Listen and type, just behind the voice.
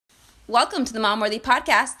Welcome to the Mom Worthy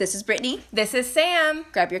Podcast. This is Brittany. This is Sam.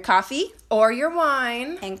 Grab your coffee Or your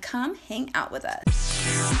wine. and come hang out with us.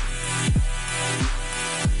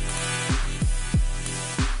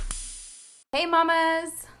 Hey,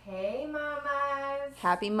 mamas. Hey, mamas.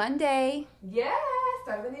 Happy Monday. Yes,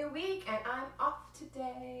 start of a new week, and I'm off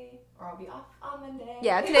today. Or I'll be off on Monday.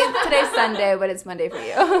 Yeah, today's Sunday, but it's Monday for you.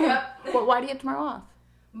 Yep. Well, why do you have tomorrow off?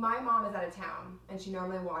 My mom is out of town, and she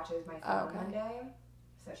normally watches my son okay. on Monday.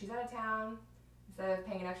 So she's out of town. Instead of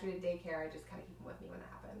paying an extra to daycare, I just kind of keep him with me when that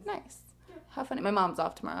happens. Nice. How funny. My mom's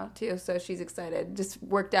off tomorrow, too, so she's excited. Just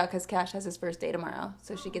worked out because Cash has his first day tomorrow,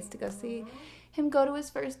 so she gets to go see him go to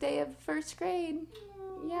his first day of first grade.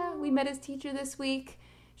 Yeah, we met his teacher this week.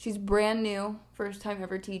 She's brand new, first time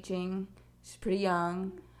ever teaching. She's pretty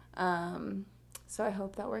young, so I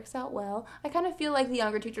hope that works out well. I kind of feel like the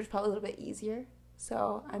younger teacher is probably a little bit easier,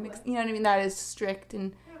 so you know what I mean? That is strict,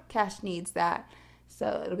 and Cash needs that.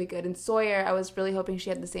 So it'll be good. And Sawyer, I was really hoping she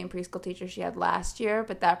had the same preschool teacher she had last year,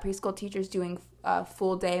 but that preschool teacher's doing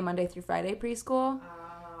full day Monday through Friday preschool.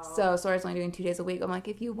 So Sawyer's only doing 2 days a week. I'm like,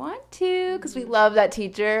 if you want to, because we love that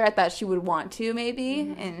teacher. I thought she would want to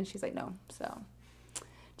maybe, and she's like, no. So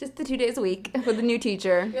just the 2 days a week with the new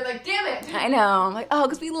teacher. You're like, damn it. I know. I'm like, oh,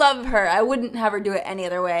 because we love her. I wouldn't have her do it any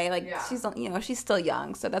other way. Like she's still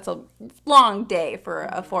young, so that's a long day for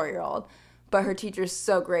a 4-year-old. But her teacher's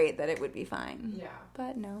so great that it would be fine. Yeah.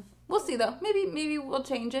 But no. We'll see, though. Maybe we'll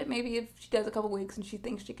change it. Maybe if she does a couple weeks and she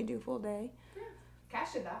thinks she can do a full day. Yeah.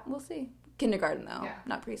 Cash did that. We'll see. Kindergarten, though. Yeah.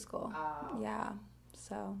 Not preschool. Oh. Yeah.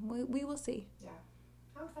 So we will see. Yeah.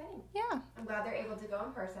 How exciting. Yeah. I'm glad they're able to go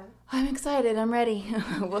in person. I'm excited. I'm ready.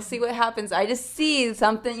 We'll see what happens. I just see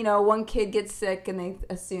something, one kid gets sick and they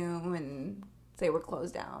assume and say we're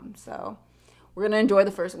closed down. So we're going to enjoy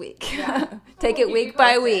the first week. Yeah. Take it week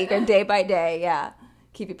by week or day by day. Yeah.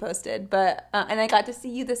 Keep you posted. But and I got to see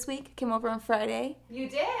you this week. Came over on Friday. You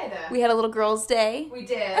did. We had a little girls' day. We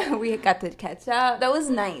did. We got to catch up. That was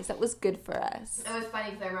nice. That was good for us. It was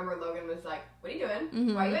funny because I remember Logan was like, what are you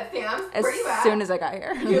doing? Why are you at Sam's? As Where are you at? soon as I got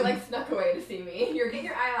here. You snuck away to see me. You're getting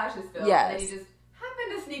your eyelashes filled. Yes. And then you just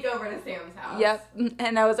happened to sneak over to Sam's house. Yep.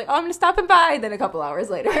 And I was like, oh, I'm going to stop and by. Then a couple hours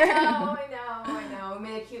later. I know. We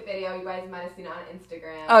made a cute video. You guys might have seen it on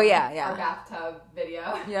Instagram. Oh, yeah. Our bathtub video.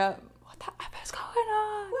 Yep. What the F is going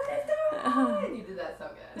on? What is going on? You did that so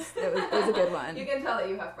good. It was a good one. You can tell that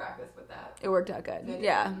you have practice with that. It worked out good. Good.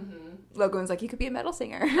 Yeah. Mm-hmm. Logan was like, you could be a metal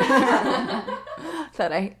singer.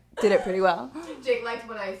 Thought I did it pretty well. Jake liked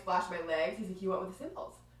when I splashed my legs. He's like, you went with the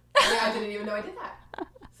cymbals. I didn't even know I did that.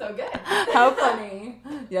 So good. How funny.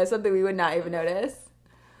 Yeah, something we would not even notice.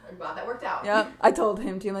 I'm glad that worked out. Yep. I told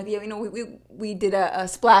him too. I'm like, we did a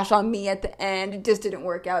splash on me at the end. It just didn't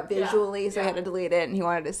work out visually, so I had to delete it, and he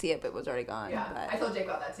wanted to see it, but it was already gone. Yeah, but. I told Jake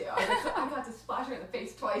about that too. I was like, I got to splash her in the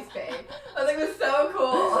face twice, babe. I was like, it was so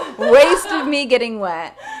cool. Waste of me getting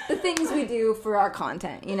wet. The things we do for our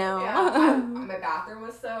content, Yeah, my bathroom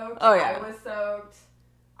was soaked. Oh, yeah. I was soaked.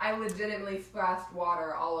 I legitimately splashed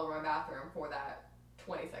water all over my bathroom for that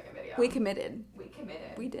 20-second video. We committed.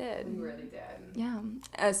 We did. We really did. Yeah.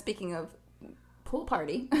 Speaking of pool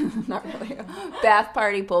party, not really, bath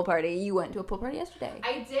party, pool party. You went to a pool party yesterday.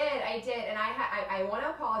 I did, and I want to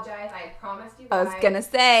apologize. I had promised you I guys was gonna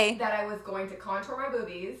say that I was going to contour my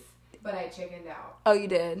boobies, but I chickened out. Oh, you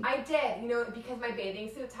did? I did, because my bathing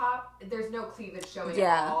suit top, there's no cleavage showing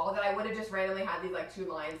Yeah. at all, that I would have just randomly had these,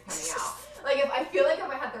 2 lines coming out.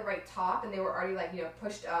 If I had the right top and they were already,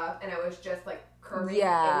 pushed up and I was just, curving, it would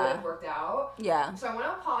have worked out. Yeah. So I want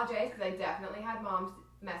to apologize because I definitely had moms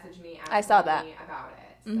message me asking I saw that. me about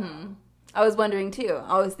it. So. Mm-hmm. I was wondering too.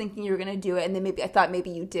 I was thinking you were gonna do it, and then I thought maybe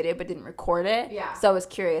you did it but didn't record it. Yeah. So I was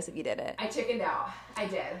curious if you did it. I chickened out. I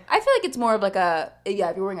did. I feel like it's more of if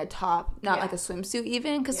you're wearing a top, not like a swimsuit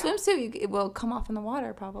even, because swimsuit it will come off in the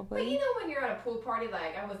water probably. But when you're at a pool party,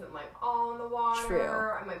 I wasn't all in the water.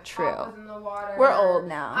 True. My top was in the water. We're old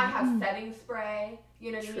now. I have setting spray.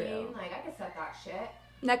 You know what True. I mean? I could set that shit.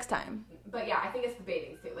 Next time. But yeah, I think it's the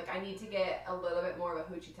bathing suit. I need to get a little bit more of a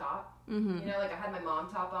hoochie top. Mm-hmm. I had my mom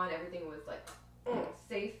top on. Everything was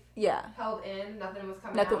safe. Yeah. Held in. Nothing was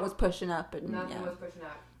coming out. Nothing was pushing up. Nothing was pushing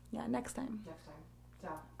up. Yeah, next time. So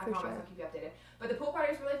I promise I'll keep you updated. But the pool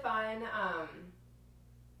party was really fun.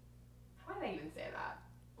 Why did I even say that?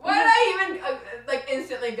 Why did I even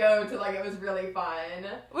instantly go to it was really fun?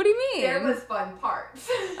 What do you mean? There was fun parts.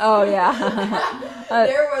 Oh yeah.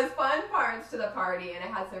 There was fun parts to the party, and I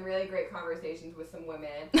had some really great conversations with some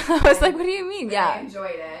women. I was like, what do you mean? Yeah. I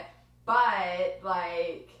enjoyed it, but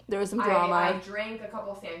there was some drama. I drank a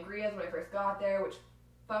couple sangrias when I first got there, which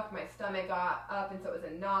fucked my stomach got up, and so it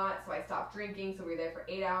was a knot. So I stopped drinking. So we were there for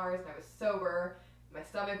 8 hours, and I was sober. My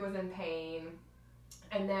stomach was in pain.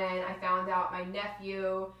 And then I found out my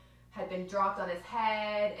nephew had been dropped on his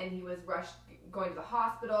head, and he was rushed going to the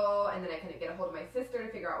hospital, and then I couldn't get a hold of my sister to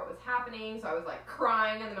figure out what was happening, so I was like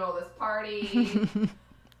crying in the middle of this party.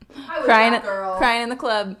 I was that girl. Crying in the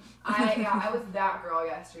club. I was that girl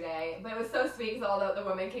yesterday. But it was so sweet because all the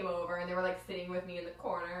women came over, and they were like sitting with me in the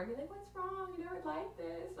corner and be like, what's wrong? You never liked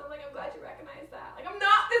this. And I'm like, I'm glad you recognize that. Like, I'm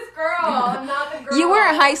not this girl. I'm not the girl. You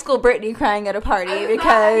weren't high school Brittany crying at a party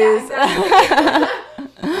because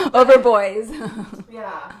over boys.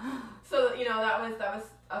 Yeah. So, you know, that was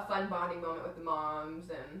a fun bonding moment with the moms,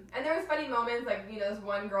 and there was funny moments, like, you know, this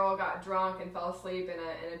one girl got drunk and fell asleep in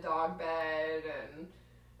a dog bed,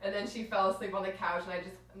 and then she fell asleep on the couch,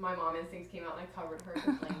 and my mom instincts came out and I covered her in a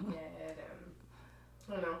blanket, and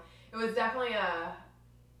I don't know. It was definitely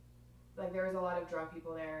like, there was a lot of drunk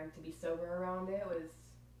people there, and to be sober around it was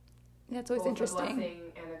that's always both interesting. a blessing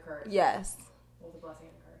and a curse. Yes. Both a blessing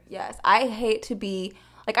and a curse. Yes. I hate to be,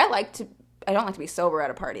 like, I don't like to be sober at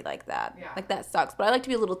a party like that. Yeah. Like, that sucks. But I like to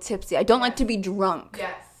be a little tipsy. I don't like to be drunk.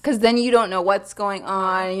 Yes. Because then you don't know what's going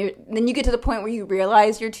on. Then you get to the point where you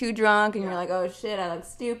realize you're too drunk, and you're like, oh, shit, I look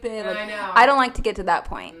stupid. Like, I know. I don't like to get to that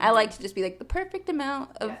point. Mm-hmm. I like to just be, like, the perfect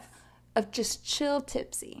amount of just chill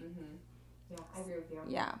tipsy. Mm-hmm. Yeah, I agree with you.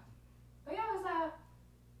 Yeah. But yeah, it was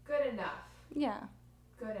good enough. Yeah.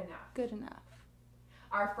 Good enough. Good enough.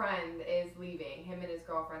 Our friend is leaving. Him and his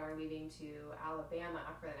girlfriend are leaving to Alabama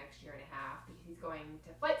for the next year and a half because he's going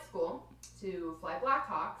to flight school to fly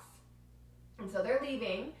Blackhawks. And so they're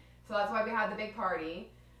leaving. So that's why we had the big party.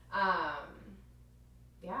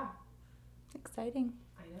 Yeah. Exciting.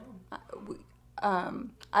 I know.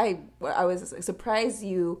 I was surprised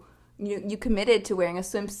you committed to wearing a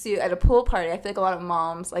swimsuit at a pool party. I feel like a lot of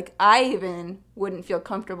moms, like I even wouldn't feel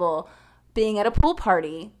comfortable being at a pool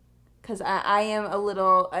party. Because I am a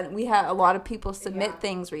little, and we had a lot of people submit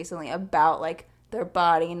things recently about, like, their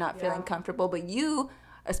body and not feeling comfortable. But you,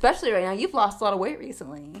 especially right now, you've lost a lot of weight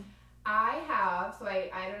recently. I have. So I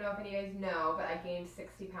don't know if any of you guys know, but I gained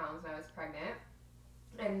 60 pounds when I was pregnant.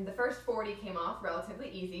 And the first 40 came off relatively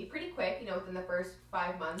easy, pretty quick, you know, within the first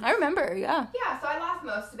 5 months. I remember, yeah. Yeah, so I lost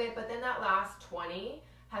most of it, but then that last 20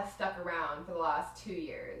 has stuck around for the last 2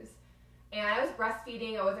 years. And I was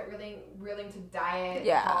breastfeeding. I wasn't really willing to diet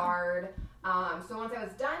hard. So once I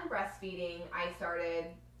was done breastfeeding, I started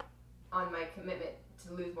on my commitment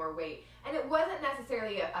to lose more weight. And it wasn't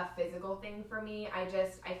necessarily a physical thing for me. I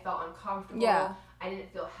felt uncomfortable. Yeah. I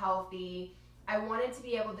didn't feel healthy. I wanted to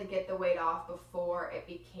be able to get the weight off before it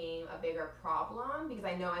became a bigger problem, because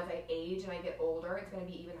I know as I age and I get older, it's going to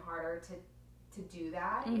be even harder to do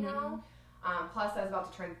that, you know? Plus, I was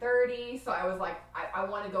about to turn 30, so I was like, I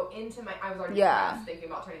want to go into I was already thinking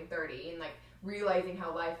about turning 30 and, like, realizing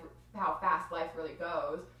how fast life really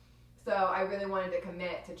goes. So I really wanted to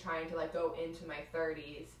commit to trying to, like, go into my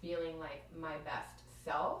 30s feeling like my best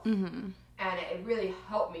self. Mm-hmm. And it really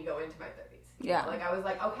helped me go into my 30s. Yeah. Like, I was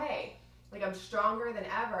like, okay, like, I'm stronger than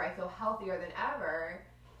ever. I feel healthier than ever.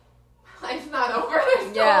 Life's not over. There's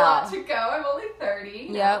still a lot to go. I'm only 30.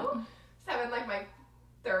 Yeah. Just having, like, my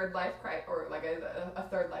third life crisis, or like a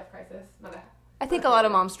third life crisis. I think a lot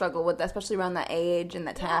of moms struggle with that, especially around that age and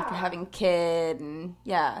that time after having a kid, and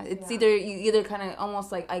it's either kind of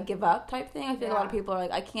almost like I give up type thing. I feel like a lot of people are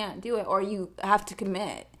like, I can't do it, or you have to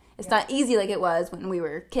commit. It's not easy like it was when we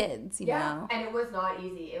were kids, you know? And it was not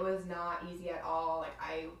easy. It was not easy at all. Like,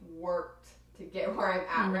 I worked to get where I'm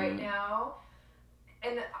at right now.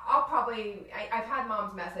 And I've had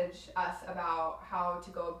moms message us about how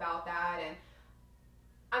to go about that, and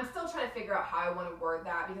I'm still trying to figure out how I want to word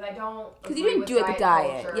that, because I don't. Because you didn't do it the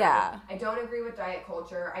diet, culture. Yeah. I don't agree with diet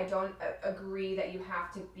culture. I don't agree that you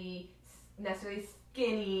have to be necessarily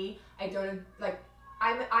skinny. I don't like.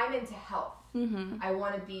 I'm into health. Mm-hmm. I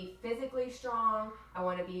want to be physically strong. I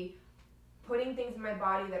want to be putting things in my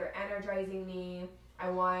body that are energizing me. I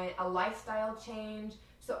want a lifestyle change.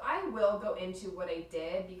 So I will go into what I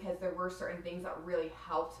did, because there were certain things that really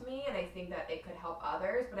helped me, and I think that it could help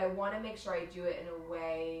others, but I want to make sure I do it in a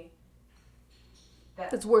way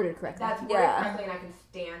that's worded correctly. That's worded correctly and I can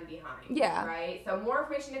stand behind. Yeah. Right? So more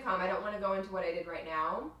information to come. I don't want to go into what I did right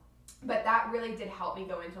now, but that really did help me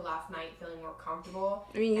go into last night feeling more comfortable.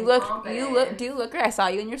 I mean, you do look great. I saw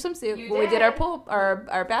you in your swimsuit when we did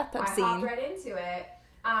our bathtub scene. I hopped right into it.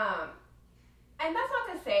 And that's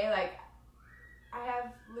not to say, like, I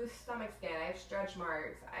have loose stomach skin, I have stretch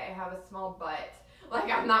marks, I have a small butt.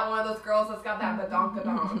 Like, I'm not one of those girls that's got that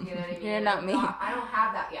badonkadonk, you know what I mean? You're not me. I don't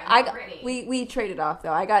have that yet. I'm not Brittany. We traded off,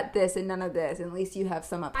 though. I got this and none of this, and at least you have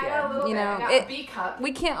some up here. I got a little bit. I got a B cup.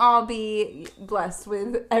 We can't all be blessed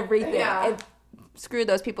with everything. Yeah. screw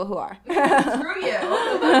those people who are. Screw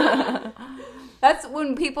you. That's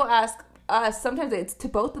when people ask us, sometimes it's to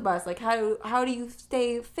both of us, like, how do you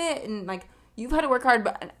stay fit? And, like, you've had to work hard.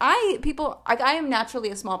 But I am naturally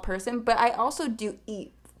a small person, but I also do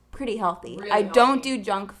eat pretty healthy. Really I don't healthy. do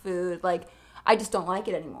junk food. Like, I just don't like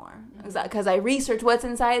it anymore. Because I research what's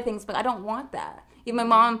inside things, but I don't want that. Even my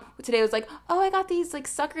mom today was like, oh, I got these, like,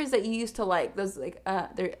 suckers that you used to like. Those, like,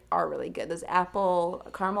 they are really good. Those apple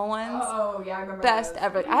caramel ones. Oh, yeah, I remember Best those.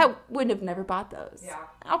 ever. I wouldn't have never bought those. Yeah.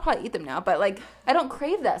 I'll probably eat them now, but, like, I don't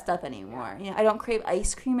crave that stuff anymore. You know, I don't crave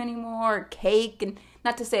ice cream anymore, or cake. And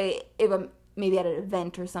not to say if I'm maybe at an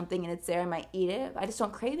event or something and it's there, I might eat it. I just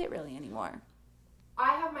don't crave it really anymore.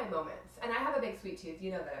 I have my moments, and I have a big sweet tooth.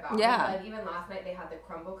 You know that about me. Like, even last night they had the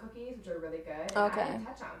crumble cookies, which are really good. And Okay. I didn't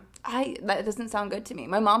touch them. That doesn't sound good to me.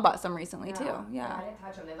 My mom bought some recently too. Yeah. I didn't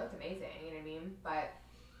touch them. They looked amazing. You know what I mean? But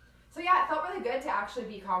so yeah, it felt really good to actually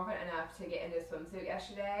be confident enough to get into a swimsuit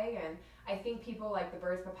yesterday, and I think people like the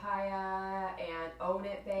Birds Papaya and Own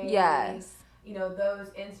It Babe. Yes. You know, those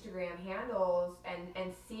Instagram handles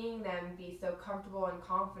and seeing them be so comfortable and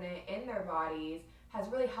confident in their bodies has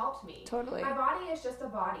really helped me. Totally. My body is just a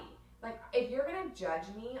body. Like, if you're going to judge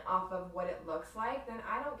me off of what it looks like, then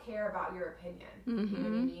I don't care about your opinion. Mm-hmm. You know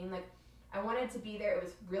what I mean? Like, I wanted to be there. It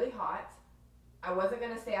was really hot. I wasn't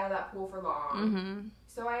going to stay out of that pool for long. Mm-hmm.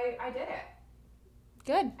 So I did it.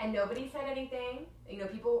 Good. And nobody said anything. You know,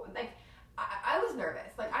 people, like, I was nervous.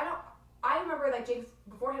 Like, I remember, like, James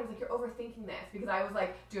beforehand was like, you're overthinking this, because I was,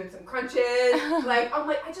 like, doing some crunches. Like, I'm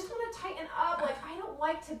like, I just want to tighten up. Like, I don't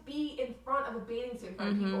like to be in front of a bathing suit in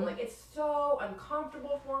front of people. Like, it's so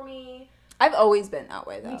uncomfortable for me. I've always been that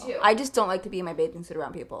way, though. Me too. I just don't like to be in my bathing suit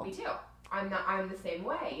around people. Me too. I'm the same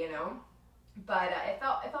way, you know? But it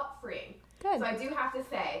felt freeing. Good. So I do have to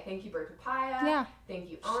say, thank you, Bird Papaya. Yeah. Thank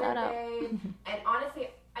you, Shout Own It out. Babe. And honestly,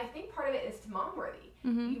 I think part of it is to mom-worthy.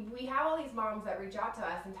 Mm-hmm. We have all these moms that reach out to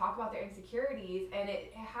us and talk about their insecurities, and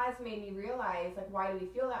it has made me realize, like, why do we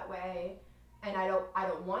feel that way? And I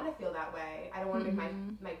don't want to feel that way. I don't want to make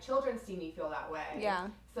my children see me feel that way. Yeah.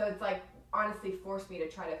 So it's like honestly forced me to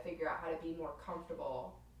try to figure out how to be more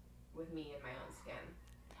comfortable with me and my own skin.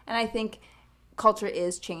 And I think culture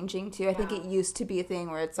is changing too. I think it used to be a thing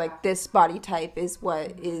where it's like this body type is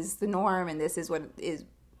what is the norm and this is what is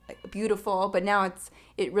beautiful, but now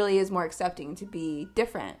it really is more accepting to be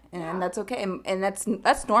different, and that's okay, and that's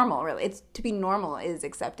normal. Really, it's to be normal is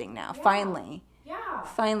accepting now.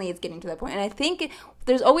 Finally it's getting to that point. And I think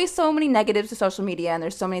there's always so many negatives to social media, and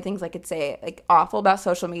there's so many things I could say like awful about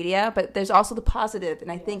social media, but there's also the positive,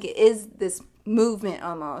 and I think it is this movement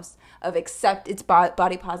almost of it's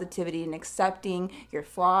body positivity and accepting your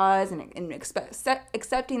flaws and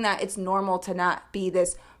accepting that it's normal to not be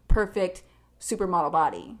this perfect supermodel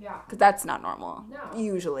body. Yeah. Because that's not normal. No.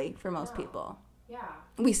 Usually for most people. Yeah.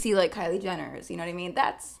 We see like Kylie Jenner's, you know what I mean?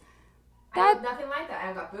 I have nothing like that.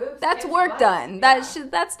 I've got boobs. That's hips, work butts. done. Yeah.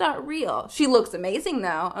 That's not real. She looks amazing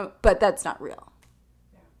though, but that's not real.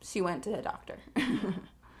 Yeah. She went to a doctor. I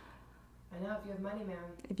know, if you have money, man.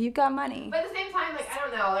 If you've got money. But at the same time, like, I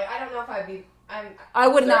don't know. Like, I don't know if I'd be... I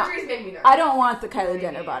would not. Surgery's made me nervous. I don't want the Kylie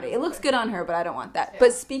Jenner body. It looks good on her, but I don't want that. Yeah.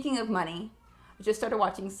 But speaking of money, I just started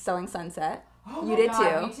watching Selling Sunset. Oh You my did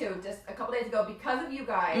God, too. Me too. Just a couple days ago, because of you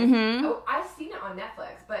guys. Mhm. Oh, I've seen it on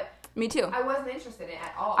Netflix, but Me too. I wasn't interested in it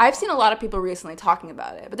at all. I've seen a lot of people recently talking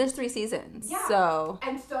about it, but there's 3 seasons. Yeah. So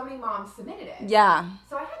And so many moms submitted it. yeah,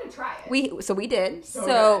 So I had to try it. we did. So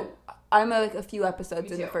So good. I'm like a few episodes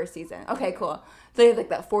Me in the too. first season. Okay, cool. They have like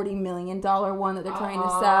that $40 million one that they're trying to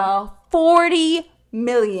Uh-huh. sell. $40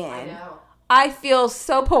 million. I know. I feel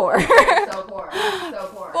so poor. So poor. So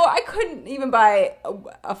poor. Well, I couldn't even buy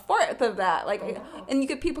a fourth of that. Like, I know. and you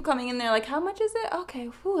get people coming in there like, how much is it? Okay,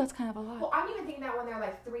 whew, that's kind of a lot. Well, I'm even thinking that when they're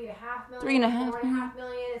like $3.5 $3.5 million, $4.5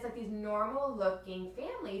 million, it's like these normal looking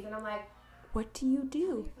families, and I'm like, What do you what's do?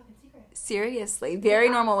 your fucking secret? Seriously, very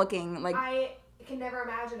normal looking. Like, I can never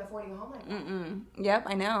imagine affording a home like that. Yep,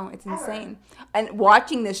 I know. It's Ever. insane. And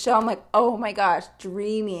watching this show, I'm like, oh my gosh,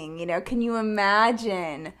 dreaming. You know, can you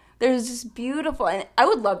imagine? There's just beautiful, and I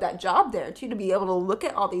would love that job there too, to be able to look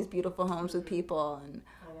at all these beautiful homes with people, and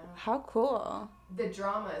I know. how cool. The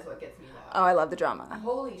drama is what gets me though. Oh, I love the drama.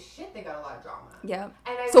 Holy shit, they got a lot of drama. Yep.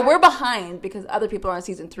 And So we're behind because other people are on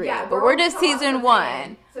season 3, but we're just season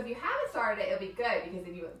 1. So if you haven't started it, it'll be good because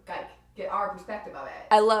then you got get our perspective of it.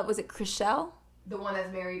 I love, was it Chriselle? The one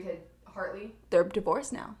that's married to Hartley. They're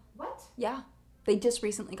divorced now. What? Yeah. They just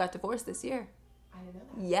recently got divorced this year. I didn't know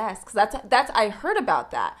that. Yes, because that's I heard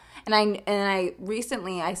about that, and I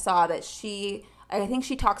recently I saw that I think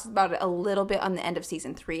she talks about it a little bit on the end of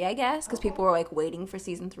season 3, I guess, because people were like waiting for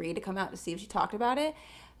season 3 to come out to see if she talked about it.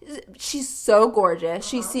 She's so gorgeous.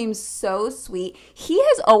 She seems so sweet. He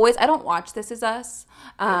has always, I don't watch This Is Us.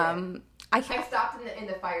 I stopped in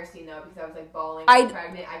the fire scene though because I was like bawling.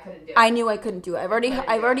 Pregnant. I couldn't do it. I knew I couldn't do it.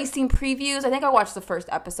 I've already seen previews. I think I watched the first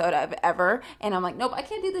episode of ever, and I'm like, nope, I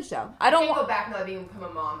can't do this show. I can't go back now that I've become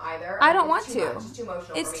a mom either. I don't want to. It's too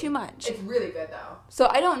emotional. It's too much. It's really good though. So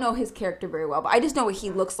I don't know his character very well, but I just know what he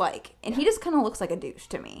looks like, and he just kind of looks like a douche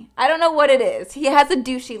to me. I don't know what it is. He has a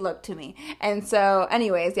douchey look to me, and so,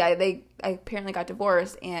 anyways, yeah, I apparently got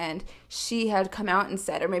divorced, and she had come out and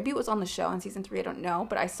said, or maybe it was on the show in season 3, I don't know,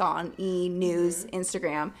 but I saw on E! News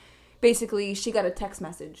Instagram, basically she got a text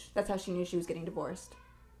message. That's how she knew she was getting divorced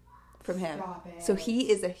from him. Stop it. So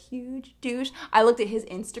he is a huge douche. I looked at his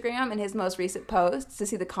Instagram and his most recent posts to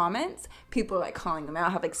see the comments. People are like calling him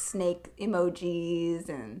out, have like snake emojis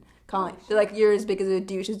and calling, they're like, you're as big as a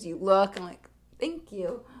douche as you look. I'm like, thank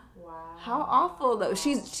you. How awful though.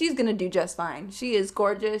 She's gonna do just fine. She is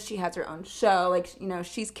gorgeous. She has her own show. Like, you know,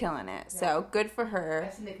 she's killing it. Yeah. So good for her.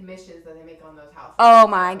 I've seen the commissions that they make on those houses. Oh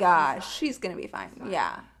my gosh, she's gonna be fine.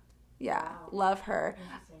 Yeah. Wow. Love her.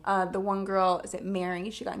 The one girl, is it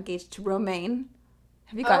Mary? She got engaged to Romain.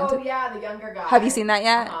 Have you gotten to? Yeah, the younger guy. Have you seen that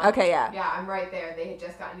yet? Okay, yeah. Yeah, I'm right there. They had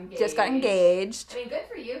just gotten engaged. Just got engaged. I mean, good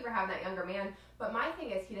for you for having that younger man. But my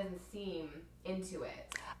thing is, he doesn't seem into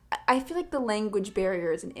it. I feel like the language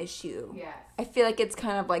barrier is an issue. Yes. I feel like it's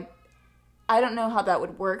kind of like, I don't know how that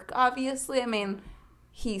would work, obviously. I mean,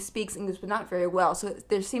 he speaks English, but not very well. So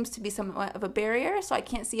there seems to be somewhat of a barrier. So I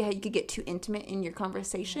can't see how you could get too intimate in your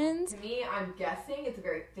conversations. To me, I'm guessing it's a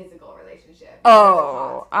very physical relationship.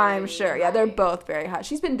 Oh, I'm sure. Yeah, they're both very hot.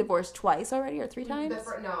 She's been divorced twice already, or 3 times?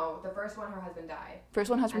 The first one, her husband died. First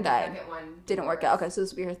one, husband died. The second one didn't work out. Okay, so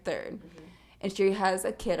this will be her third. Mm-hmm. And she has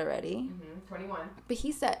a kid already. 21. But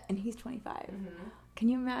he's 25. Can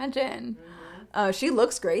you imagine? She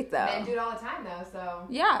looks great, though. Men do it all the time, though, so.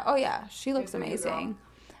 Yeah. Oh, yeah. She looks amazing.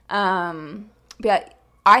 But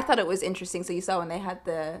I thought it was interesting. So you saw when they had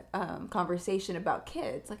the conversation about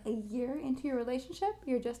kids, like a year into your relationship,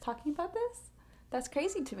 you're just talking about this? That's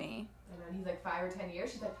crazy to me. And he's like 5 or 10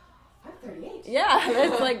 years. She's like, I'm 38. Yeah,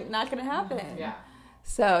 that's like not going to happen. Yeah.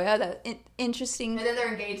 So, yeah, that's interesting. And then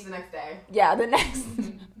they're engaged the next day. Yeah, the next.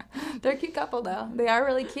 They're a cute couple, though. They are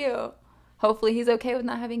really cute. Hopefully he's okay with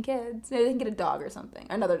not having kids. Maybe they can get a dog or something.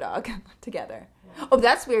 Another dog together. Yeah. Oh,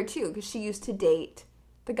 that's weird, too, because she used to date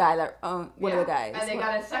the guy that owned one of the guys. And they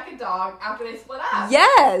got a second dog after they split up.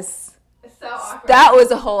 Yes. It's so awkward. That was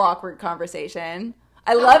a whole awkward conversation.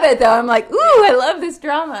 I love it, though. I'm like, ooh, I love this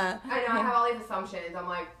drama. I know. I have all these assumptions. I'm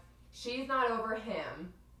like, she's not over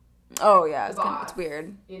him. Oh, yeah. It's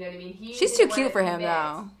weird. You know what I mean? She's too cute for him,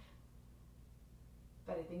 though.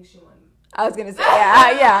 But I think she won. I was going to say,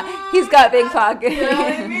 yeah. He's got big pockets. You know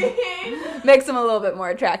what I mean? Makes him a little bit more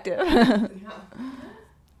attractive.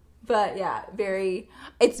 But, yeah,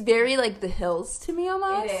 it's very like The Hills to me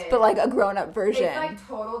almost. It is. But like a grown-up version. It's like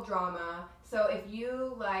total drama. So if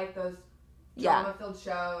you like those drama-filled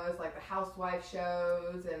shows, like the housewife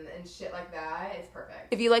shows and shit like that, it's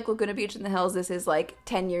perfect. If you like Laguna Beach and The Hills, this is like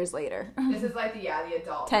 10 years later. This is like the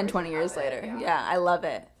adult 10, 20 years later. Yeah, I love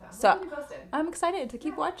it. So I'm excited to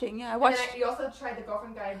keep watching. Yeah, I watched. And then you also tried the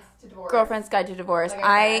Girlfriend's Guide to Divorce. Girlfriend's Guide to Divorce.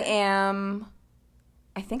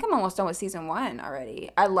 I think I'm almost done with season 1 already.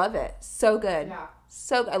 I love it. So good. Yeah.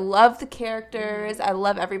 So I love the characters. I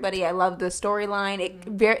love everybody. I love the storyline.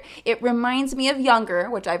 It reminds me of Younger,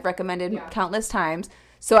 which I've recommended countless times.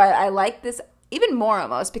 So I like this even more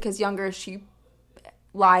almost because Younger, she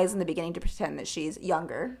lies in the beginning to pretend that she's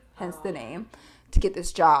younger, hence the name, to get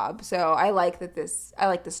this job. So I like the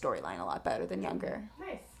storyline a lot better than Younger.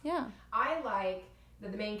 Nice. Yeah. I like the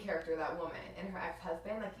main character, that woman, and her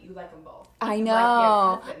ex-husband. Like, you like them both. I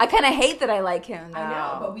know. I kind of hate that I like him, though. I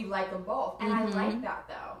know, but we like them both. And I like that,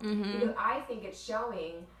 though. Because I think it's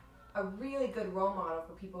showing a really good role model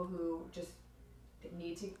for people who just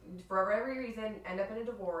need to, for whatever reason, end up in a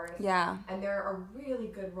divorce. Yeah. And they're a really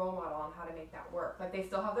good role model on how to make that work. Like, they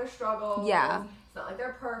still have their struggles. Yeah. It's not like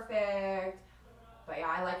they're perfect. But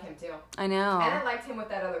yeah, I like him too. I know. And I liked him with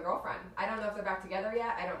that other girlfriend. I don't know if they're back together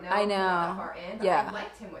yet. I don't know. I know. That far in, but I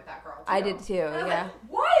liked him with that girl too. I did too. Yeah. Like,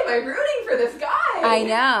 why am I rooting for this guy? I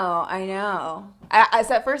know.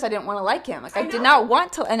 At first, I didn't want to like him. Like I did not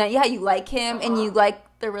want to. And you like him, and you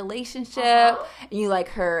like the relationship, and you like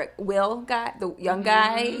her Will guy, the young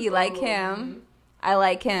guy. You like him. I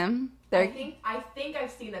like him. I think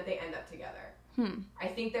I've seen that they end up together. I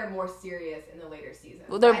think they're more serious in the later seasons.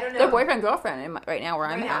 Well, they're boyfriend girlfriend right now where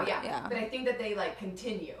I'm at. Yeah. But I think that they like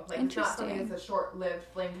continue. Like it's not something that's a short-lived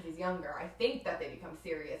fling because he's younger. I think that they become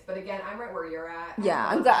serious. But again, I'm right where you're at. Yeah,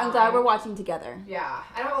 I'm glad we're watching together. Yeah,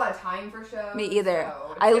 I don't have a lot of time for shows. Me either.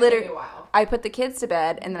 So I literally I put the kids to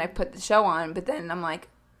bed and then I put the show on. But then I'm like,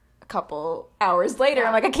 a couple hours later,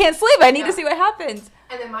 I'm like, I can't sleep. I need to see what happens.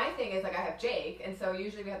 And then my thing is, like, I have Jake, and so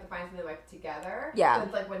usually we have to find something, like, together. Yeah. So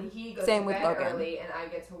it's like when he goes to bed early and I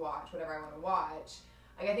get to watch whatever I want to watch.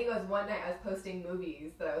 Like, I think it was one night I was posting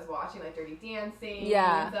movies that I was watching, like Dirty Dancing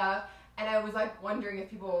and stuff. And I was, like, wondering if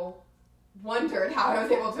people wondered how I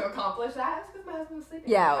was able to accomplish that. It's because my husband was sleeping.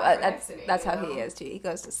 Yeah, that's how he is, too. He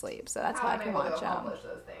goes to sleep, so that's how I can watch him. Those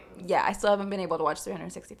things. Yeah, I still haven't been able to watch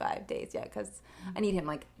 365 days yet because I need him,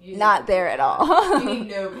 like, not there at all. You need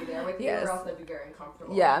nobody there with you or else they'd be very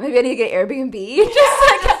uncomfortable. Yeah, maybe I need to get Airbnb. Just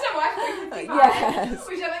to watch 365. Yes.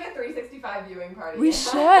 We should have, like, a 365 viewing party. We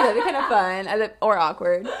should. That'd be kind of fun. Or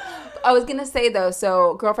awkward. I was going to say, though,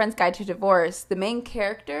 so Girlfriend's Guide to Divorce, the main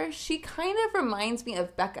character, she kind of reminds me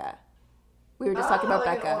of Becca. We were just talking about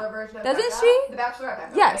like Becca. An older version of Doesn't Becca? she? The Bachelorette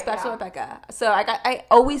Becca. Yes, right? Bachelorette Becca. So I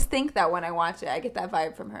always think that when I watch it, I get that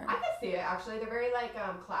vibe from her. I can see it actually. They're very like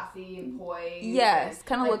classy and poised. Yes,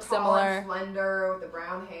 kind of like, look similar. And slender with the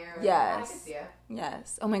brown hair. Yes. I can see it.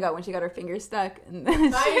 Yes. Oh my god, when she got her fingers stuck. And I know,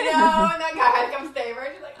 and that guy had to come save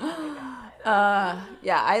her. She's like, oh my god.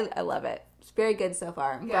 Yeah, I love it. It's very good so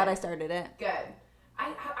far. I'm glad I started it. Good. I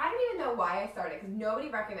don't even know why I started because nobody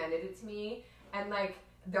recommended it to me, and like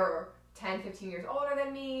they're 10, 15 years older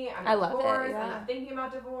than me. I love divorced. It. Yeah. I'm not thinking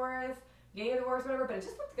about divorce, getting a divorce, whatever. But it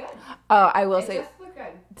just looked good. Oh, I will say. It just looked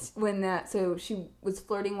good. When so she was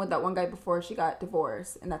flirting with that one guy before she got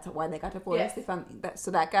divorced, and that's why they got divorced. Yes. They found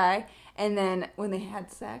that guy, and then when they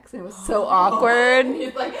had sex, and it was so awkward.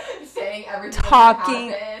 He's like saying everything.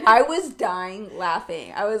 Talking. I was dying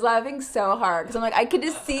laughing. I was laughing so hard because I'm like, I could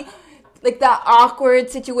just see. Like, that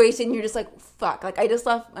awkward situation, you're just like, fuck. Like, I just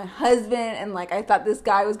left my husband, and, like, I thought this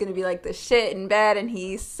guy was going to be, like, the shit in bed, and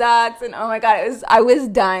he sucks. And, oh, my God, I was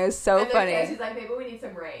dying. It was so funny. And she's like, maybe we need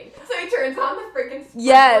some rain. So he turns on the freaking sprinkler.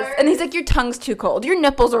 Yes. And he's like, your tongue's too cold. Your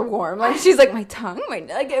nipples are warm. Like, she's like, my tongue?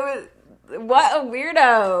 Like, it was... What a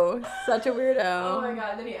weirdo. Such a weirdo. Oh, my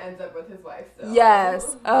God. And then he ends up with his wife still.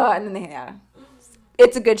 Yes. Oh, and then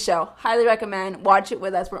It's a good show. Highly recommend. Watch it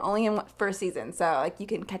with us. We're only in first season, so like you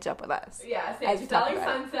can catch up with us. Yeah, same. Selling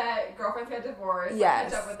Sunset, Girlfriends Got Divorced.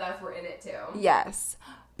 Yes. Catch up with us. We're in it too. Yes.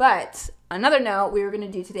 But another note, we were going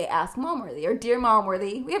to do today Ask Momworthy or Dear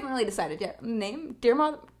Momworthy. We haven't really decided yet. Name? Dear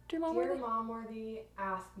Momworthy? Dear Momworthy,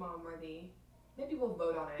 Ask Momworthy. Maybe we'll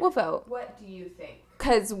vote on it. We'll vote. What do you think?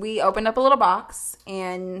 Because we opened up a little box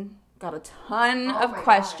and got a ton of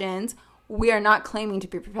questions. God. We are not claiming to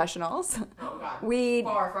be professionals. Oh, God.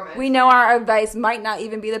 Far from it. We know our advice might not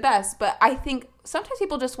even be the best, but I think sometimes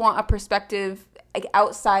people just want a perspective like,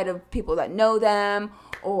 outside of people that know them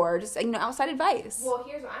or just, outside advice. Well,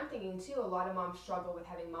 here's what I'm thinking, too. A lot of moms struggle with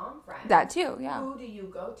having mom friends. That, too, yeah. Who do you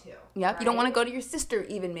go to? Yep. Right? You don't want to go to your sister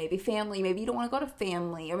even, maybe. Family. Maybe you don't want to go to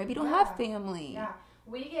family, or maybe you don't have family. Yeah.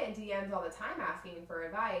 We get DMs all the time asking for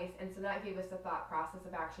advice, and so that gave us the thought process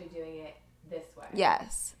of actually doing it this way.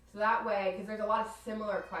 Yes. So that way, because there's a lot of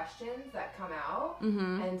similar questions that come out,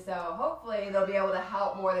 mm-hmm. and so hopefully they'll be able to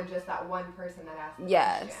help more than just that one person that asked the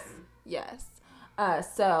question. Yes.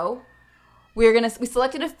 So we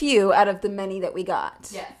selected a few out of the many that we got.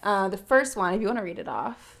 Yes. The first one, if you want to read it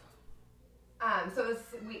off. So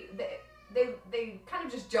they kind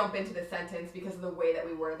of just jump into the sentence because of the way that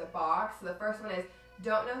we worded the box. So the first one is,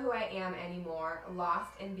 don't know who I am anymore,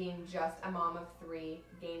 lost in being just a mom of 3,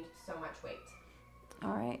 gained so much weight. All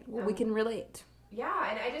right. Well, we can relate. Yeah,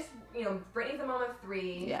 and I just, Brittany's a mom of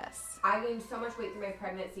 3. Yes. I gained so much weight through my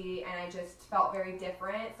pregnancy, and I just felt very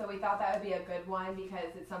different. So we thought that would be a good one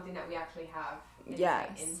because it's something that we actually have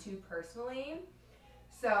insight into personally.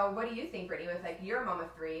 So what do you think, Brittany, with, you're a mom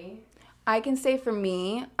of 3? I can say for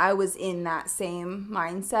me, I was in that same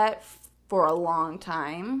mindset for a long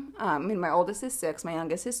time. My oldest is 6, my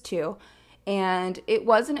youngest is 2. And it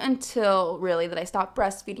wasn't until really that I stopped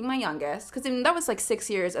breastfeeding my youngest, because that was 6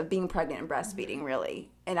 years of being pregnant and breastfeeding, really.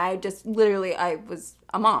 And I just I was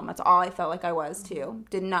a mom. That's all I felt like I was too.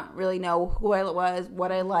 Did not really know who I was,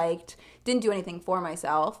 what I liked. Didn't do anything for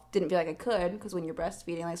myself. Didn't feel like I could, because when you're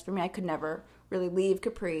breastfeeding, like for me, I could never really leave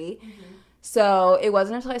Capri. Mm-hmm. So it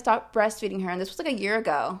wasn't until I stopped breastfeeding her, and this was a year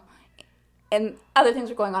ago. And other things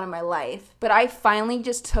were going on in my life. But I finally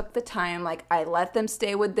just took the time. I let them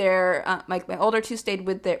stay with their, my older 2 stayed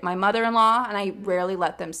with my mother-in-law, and I rarely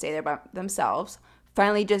let them stay there by themselves.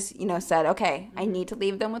 Finally just, said, okay, I need to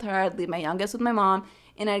leave them with her. I'd leave my youngest with my mom,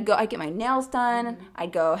 And I'd get my nails done.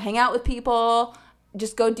 I'd go hang out with people.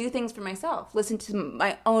 Just go do things for myself. Listen to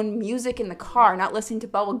my own music in the car, not listening to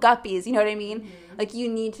Bubble Guppies. You know what I mean? Like, you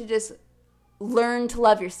need to just learn to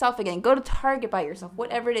love yourself again. Go to Target by yourself.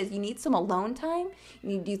 Whatever it is, you need some alone time. You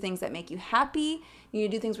need to do things that make you happy. You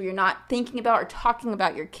need to do things where you're not thinking about or talking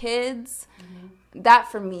about your kids.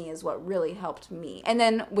 That, for me, is what really helped me. And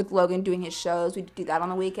then with Logan doing his shows, we'd do that on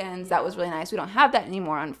the weekends. That was really nice. We don't have that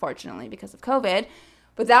anymore, unfortunately, because of COVID.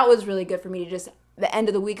 But that was really good for me to just, the end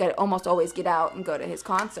of the week, I'd almost always get out and go to his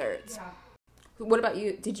concerts. Yeah. What about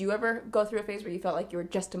you? Did you ever go through a phase where you felt like you were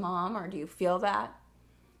just a mom, or do you feel that?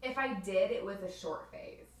 If I did, it was a short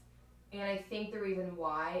phase. And I think the reason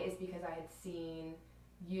why is because I had seen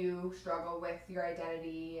you struggle with your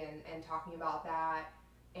identity and talking about that.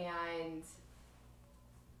 And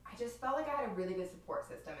I just felt like I had a really good support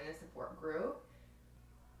system and a support group.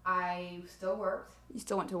 I still worked. You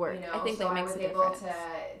still went to work. You know, I think that makes a difference. So I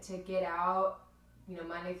was able to get out, you know,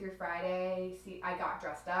 Monday through Friday. See, I got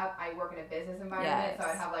dressed up. I work in a business environment, so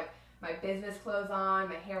I'd have like my business clothes on,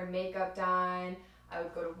 my hair and makeup done. I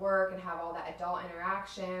would go to work and have all that adult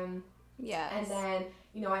interaction. Yes. And then,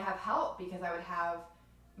 you know, I have help because I would have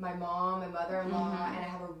my mom, my mother-in-law, and I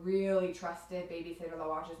have a really trusted babysitter that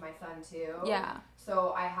watches my son too. Yeah.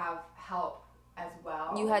 So I have help as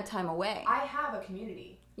well. You had time away. I have a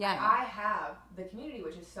community. Yeah. I have the community,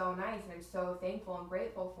 which is so nice, and I'm so thankful and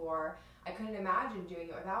grateful for. I couldn't imagine doing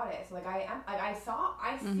it without it. So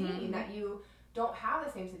I've seen that you don't have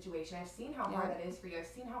the same situation. I've seen how hard that is for you. I've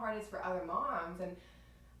seen how hard it is for other moms, and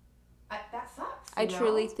that sucks. I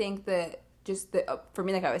truly think that just for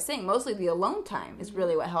me, like I was saying, mostly the alone time is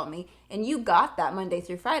really what helped me. And you got that Monday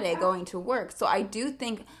through Friday going to work. So I do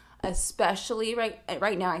think, especially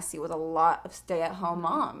right now, I see with a lot of stay-at-home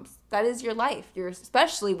moms, that is your life.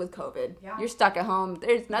 Especially with COVID. Yeah. You're stuck at home.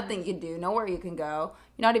 There's nothing you can do, nowhere you can go.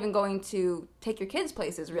 You're not even going to take your kids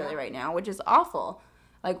places really right now, which is awful.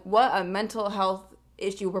 Like, what a mental health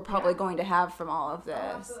issue we're probably going to have from all of this.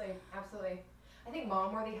 Oh, absolutely. I think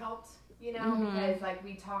Mom really helped, you know, because, like,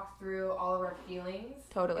 we talked through all of our feelings.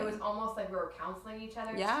 Totally. It was almost like we were counseling each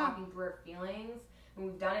other, just talking through our feelings. And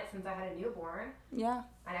we've done it since I had a newborn. Yeah.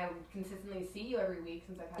 And I would consistently see you every week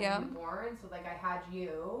since I've had a newborn. So, like, I had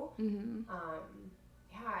you.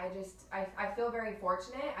 I feel very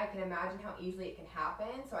fortunate. I can imagine how easily it can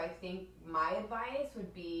happen. So I think my advice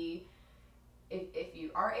would be, if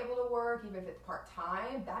you are able to work, even if it's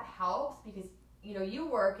part-time, that helps because, you know, you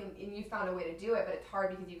work and you found a way to do it, but it's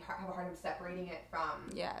hard because you have a hard time separating it from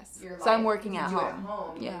your life. So I'm working at home.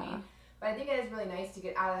 home. You know what I mean? But I think it is really nice to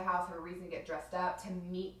get out of the house, have a reason to get dressed up, to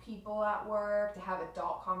meet people at work, to have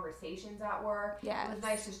adult conversations at work. Yes. It was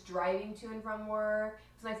nice just driving to and from work.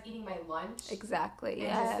 It was nice eating my lunch. Exactly,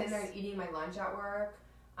 and just sitting there and eating my lunch at work.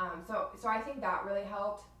 So I think that really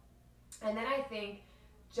helped. And then I think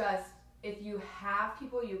just if you have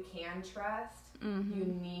people you can trust,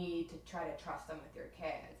 you need to try to trust them with your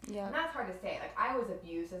kids. Yeah. And that's hard to say. Like, I was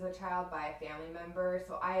abused as a child by a family member,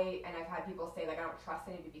 so I've had people say, like, I don't trust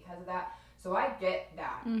anybody because of that. So I get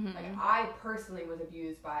that. Like, I personally was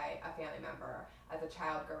abused by a family member as a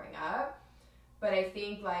child growing up. But I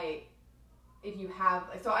think, like, if you have,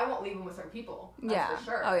 like, so I won't leave them with certain people. That's for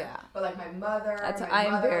sure. Oh, yeah. But, like, my mother, my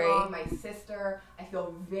mother-in-law, my sister, I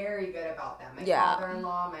feel very good about them. My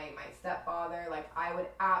father-in-law, my stepfather, like, I would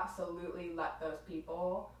absolutely let those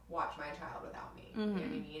people watch my child without me. You know what I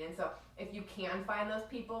mean? And so if you can find those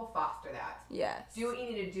people, foster that. Yes. Do what you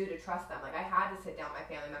need to do to trust them. Like, I had to sit down with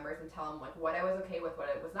my family members and tell them, like, what I was okay with, what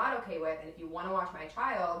I was not okay with. And if you want to watch my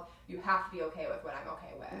child, you have to be okay with what I'm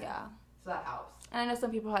okay with. Yeah. So that helps. And I know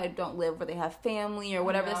some people probably don't live where they have family or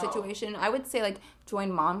whatever the situation. I would say, like,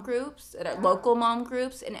 join mom groups, local mom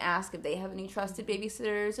groups, and ask if they have any trusted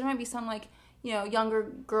babysitters. There might be some, like, you know, younger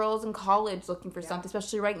girls in college looking for something,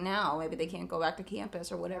 especially right now. Maybe they can't go back to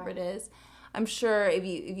campus or whatever it is. I'm sure if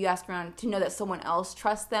you ask around to know that someone else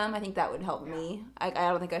trusts them, I think that would help me. I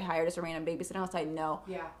don't think I'd hire just a random babysitter unless I know,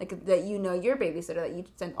 like, that you know your babysitter that you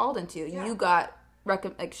sent Alden to. Yeah. You got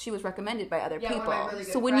she was recommended by other people. Really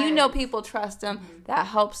so when you know people trust them, that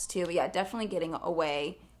helps too. But yeah, definitely getting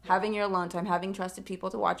away, having your alone time, having trusted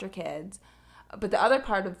people to watch your kids. But the other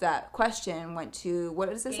part of that question went to,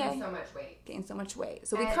 what does it say? Gain so much weight. Gain so much weight.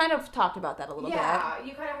 So we kind of talked about that a little bit. Yeah,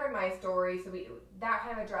 you kind of heard my story, so that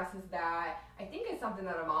kind of addresses that. I think it's something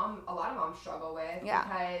that a lot of moms struggle with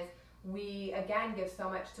because we, again, give so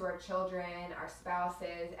much to our children, our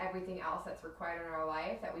spouses, everything else that's required in our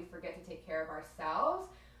life that we forget to take care of ourselves.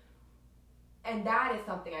 And that is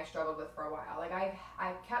something I struggled with for a while. Like,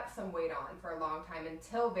 I kept some weight on for a long time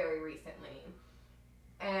until very recently.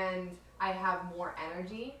 and I have more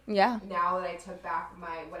energy. Yeah. Now that I took back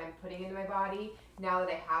what I'm putting into my body, now that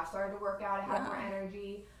I have started to work out, I have more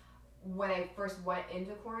energy. When I first went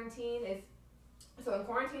into quarantine, so when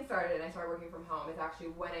quarantine started and I started working from home, it's actually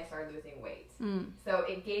when I started losing weight. So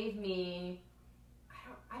it gave me,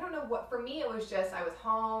 I don't know what, for me it was just, I was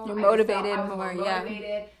home. You're motivated I was more, motivated.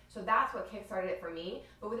 Yeah. So that's what kickstarted it for me.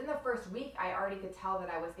 But within the first week, I already could tell that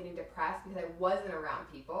I was getting depressed because I wasn't around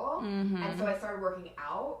people. And so I started working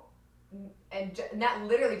out. And that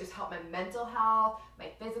literally just helped my mental health, my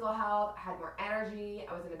physical health. I had more energy.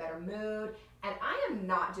 I was in a better mood. And I am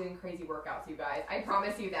not doing crazy workouts, you guys. I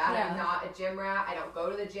promise you that. Yeah. I'm not a gym rat. I don't go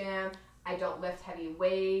to the gym. I don't lift heavy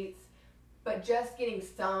weights. But just getting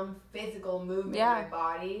some physical movement in my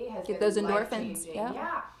body has been those endorphins.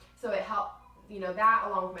 Yeah. So it helped, that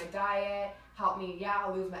along with my diet helped me,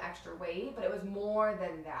 lose my extra weight. But it was more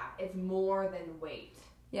than that. It's more than weight.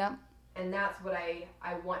 Yeah. And that's what I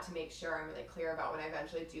want to make sure I'm really clear about when I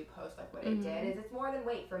eventually do post like what I did, is it's more than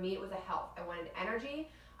weight. For me, it was a health. I wanted energy.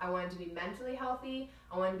 I wanted to be mentally healthy.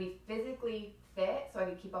 I wanted to be physically fit so I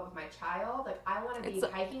could keep up with my child. Like, I want to be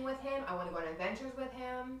hiking with him. I want to go on adventures with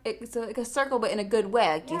him. It's like a circle, but in a good way.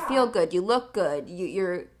 Like, you feel good. You look good.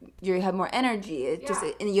 You have more energy. It's just,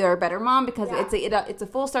 and you're a better mom because it's a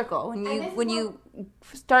full circle. When you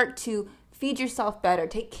start to feed yourself better,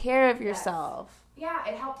 take care of yourself. Yeah,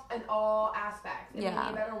 it helped in all aspects. It made me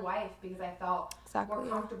a better wife because I felt more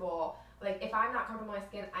comfortable. Like, if I'm not comfortable in my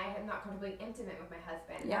skin, I am not comfortably intimate with my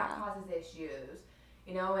husband. Yeah. That causes issues,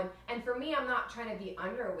 And for me, I'm not trying to be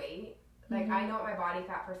underweight. Like, I know what my body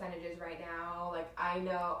fat percentage is right now. Like, I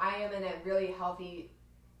know I am in a really healthy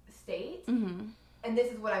state. And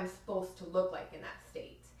this is what I'm supposed to look like in that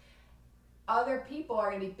state. Other people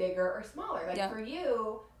are going to be bigger or smaller. Like, for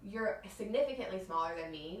you, you're significantly smaller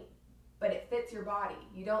than me. But it fits your body.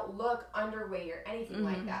 You don't look underweight or anything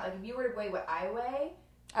like that. Like, if you were to weigh what I weigh,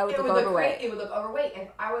 I would look overweight. It would look overweight. If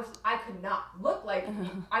I could not look like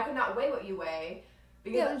I could not weigh what you weigh.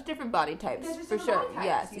 Because there's different body types for sure.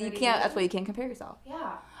 Yes, you can't. That's why you can't compare yourself.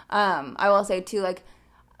 Yeah. I will say too, like,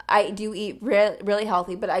 I do eat really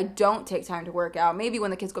healthy, but I don't take time to work out. Maybe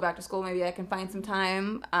when the kids go back to school, maybe I can find some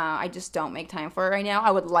time. I just don't make time for it right now.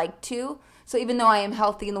 I would like to. So even though I am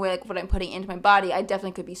healthy in the way, like, what I'm putting into my body, I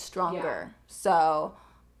definitely could be stronger. Yeah. So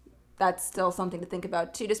that's still something to think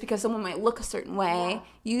about too. Just because someone might look a certain way,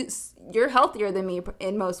 you're healthier than me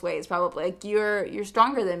in most ways, probably. Like, you're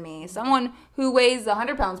stronger than me. Someone who weighs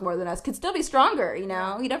 100 pounds more than us could still be stronger. You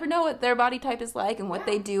never know what their body type is like and what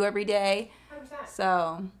they do every day. 100%.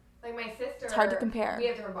 So, like, my sister, it's hard to compare. We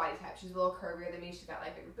have different bigger body types. She's a little curvier than me. She's got,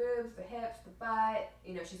 like, bigger boobs, the hips, the butt.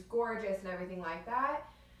 She's gorgeous and everything like that.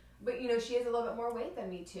 But, she has a little bit more weight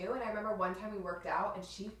than me, too. And I remember one time we worked out, and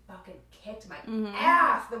she fucking kicked my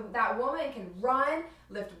ass. That woman can run,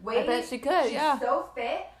 lift weights. I bet she could, She's so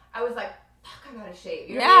fit. I was like, fuck, I'm out of shape.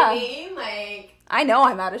 You know what I mean? Like, I know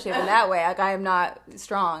I'm out of shape in that way. Like, I am not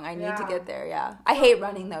strong. I need to get there, I hate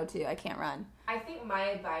running, though, too. I can't run. I think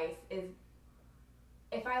my advice is,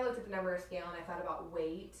 if I looked at the number scale and I thought about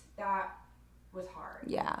weight, that was hard.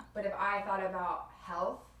 Yeah. But if I thought about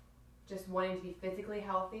health, just wanting to be physically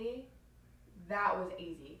healthy, that was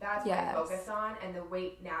easy. That's what I focused on, and the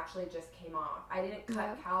weight naturally just came off. I didn't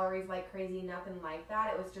cut calories like crazy, nothing like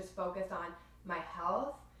that. It was just focused on my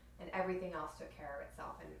health, and everything else took care of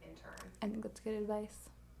itself in turn. I think that's good advice.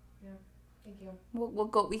 Yeah. Thank you. We'll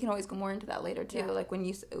go. We can always go more into that later too. Like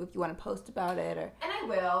if you want to post about it, or. And I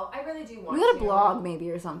will. I really do want. We got a blog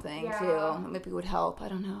maybe or something too. Maybe would help. I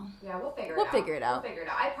don't know. Yeah, we'll figure it out. We'll figure it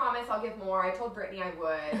out. I promise I'll give more. I told Brittany I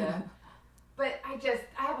would. But I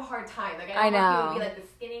have a hard time. Like, I don't want you to be like the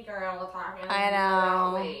skinny girl talking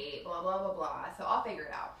about weight, blah, blah, blah, blah. So I'll figure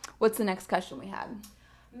it out. What's the next question we had?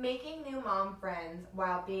 Making new mom friends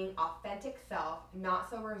while being authentic self, not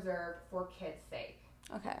so reserved for kids' sake.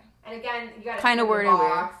 Okay. And again, you got to kind of worded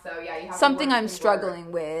weird. So yeah, you have something I'm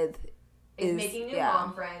struggling with is making new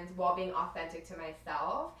mom friends while being authentic to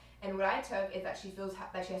myself. And what I took is that she feels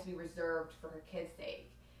that she has to be reserved for her kids'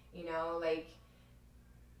 sake. Like,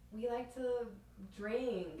 we like to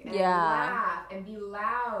drink and laugh and be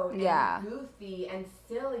loud and goofy and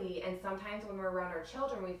silly, and sometimes when we're around our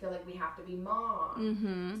children we feel like we have to be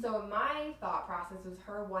mom. So my thought process was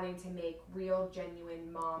her wanting to make real,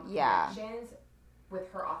 genuine mom connections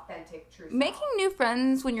with her authentic, true self. Making new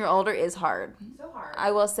friends when you're older is hard. So hard.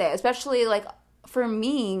 I will say, especially like for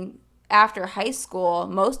me, after high school,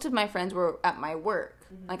 most of my friends were at my work.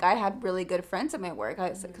 Like, I had really good friends at my work.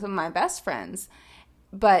 Some of my best friends.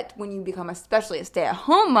 But when you become especially a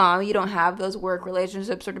stay-at-home mom, you don't have those work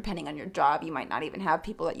relationships, or depending on your job, you might not even have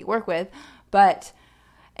people that you work with. But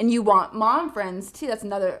And you want mom friends, too. That's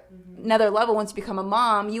another level. Once you become a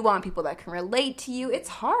mom, you want people that can relate to you. It's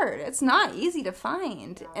hard. It's not easy to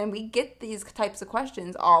find. Yeah. And we get these types of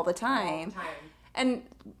questions all the time. And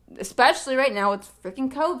especially right now with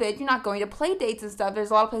freaking COVID, you're not going to play dates and stuff.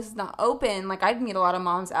 There's a lot of places not open. Like, I meet a lot of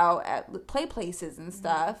moms out at play places and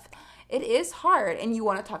stuff. It is hard, and you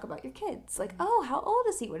want to talk about your kids. Like, oh, how old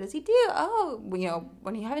is he? What does he do? Oh, when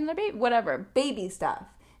are you having another baby? Whatever. Baby stuff.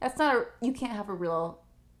 That's not you can't have a real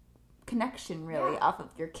connection, really, off of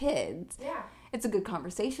your kids. Yeah. It's a good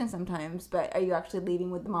conversation sometimes, but are you actually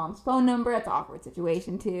leaving with the mom's phone number? It's an awkward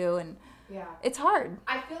situation, too, and it's hard.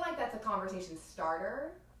 I feel like that's a conversation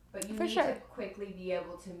starter, but you need to quickly be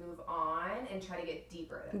able to move on and try to get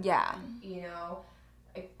deeper than that.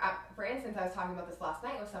 For instance, I was talking about this last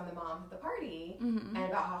night with some of the moms at the party and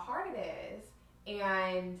about how hard it is.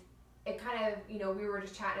 And it kind of, we were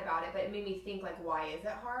just chatting about it, but it made me think, like, why is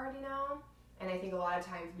it hard, And I think a lot of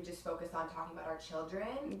times we just focus on talking about our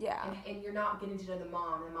children. Yeah. And you're not getting to know the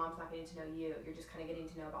mom, and the mom's not getting to know you. You're just kind of getting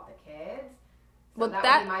to know about the kids. So that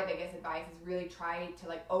would be my biggest advice, is really try to,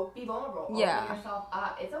 like, be vulnerable. Open yourself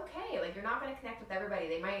up. It's okay. Like, you're not going to connect with everybody.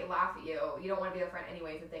 They might laugh at you. You don't want to be their friend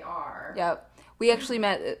anyways if they are. Yep. We actually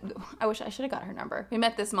met, I wish I should have got her number. We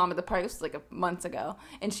met this mom at the party, this was like months ago,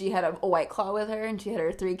 and she had a White Claw with her, and she had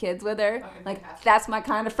her 3 kids with her. Fucking like, fantastic. That's my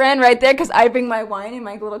kind of friend right there, because I bring my wine in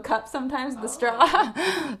my little cup sometimes, the straw.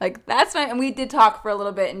 Like, that's my, and we did talk for a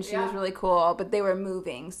little bit, and she was really cool, but they were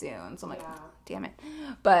moving soon, so I'm like, damn it.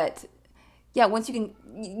 But yeah, once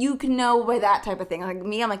you can know by that type of thing. Like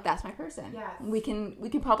me, I'm like, that's my person. Yes. We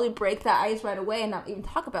can probably break that ice right away and not even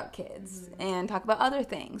talk about kids and talk about other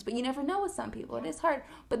things. But you never know with some people. It is hard.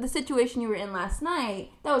 But the situation you were in last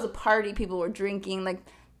night, that was a party. People were drinking. Like,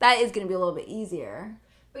 that is going to be a little bit easier.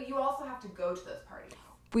 But you also have to go to those parties.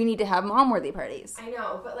 We need to have mom-worthy parties. I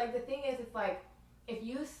know, but, like, the thing is, it's like, if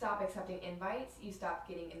you stop accepting invites, you stop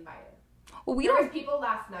getting invited. Well, there was people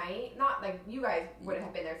last night, not like you guys wouldn't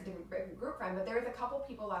have been there, it's a different group friend, but there was a couple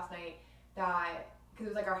people last night that, because it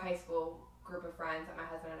was like our high school group of friends that my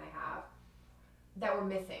husband and I have, that were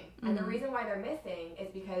missing. And the reason why they're missing is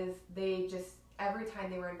because they just, every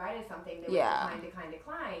time they were invited to something, they would decline,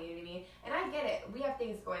 you know what I mean? And I get it, we have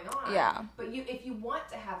things going on. Yeah. But if you want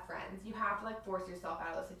to have friends, you have to, like, force yourself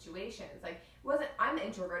out of those situations. Like, I'm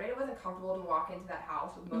introverted, it wasn't comfortable to walk into that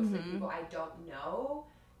house with most of the people I don't know.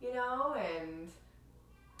 And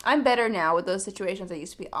I'm better now with those situations that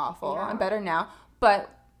used to be awful. Yeah. I'm better now. But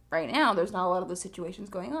right now, there's not a lot of those situations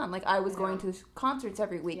going on. Like, I was going to concerts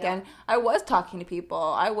every weekend. Yeah. I was talking to people.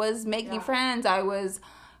 I was making friends. A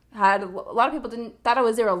lot of people thought I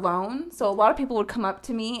was there alone. So a lot of people would come up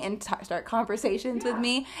to me and start conversations with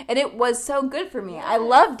me. And it was so good for me. I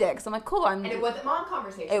loved it. Because I'm like, cool. And it wasn't mom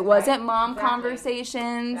conversations. It wasn't mom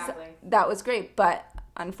conversations. Exactly. That was great. But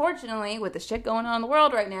unfortunately, with the shit going on in the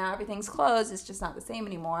world right now, everything's closed. It's just not the same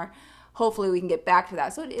anymore. Hopefully, we can get back to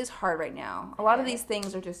that. So it is hard right now. A lot of these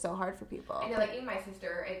things are just so hard for people. I know, like, even my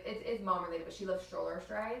sister, it is mom related, but she loves stroller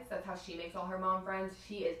strides. That's how she makes all her mom friends.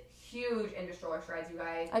 She is huge into stroller strides, you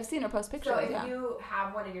guys. I've seen her post pictures. So if you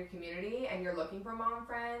have one in your community and you're looking for mom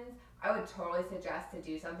friends, I would totally suggest to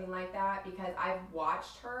do something like that, because I've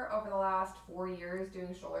watched her over the last 4 years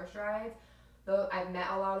doing stroller strides. Though I've met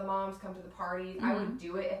a lot of the moms come to the parties. I would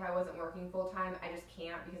do it if I wasn't working full time. I just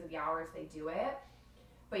can't because of the hours they do it.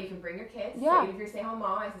 But you can bring your kids. Yeah. So even if you're a stay-home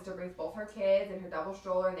mom, my sister brings both her kids and her double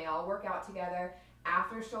stroller, and they all work out together.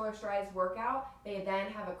 After Stroller Strides workout, they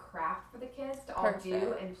then have a craft for the kids to all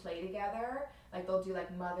do and play together. Like, they'll do,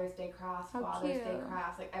 like, Mother's Day crafts, Father's Day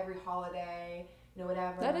crafts, like, every holiday,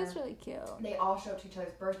 whatever. That is really cute. They all show up to each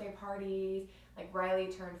other's birthday parties. Like, Riley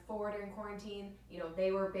turned 4 during quarantine.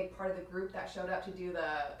 They were a big part of the group that showed up to do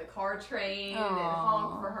the car train and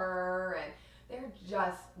honk for her. And they're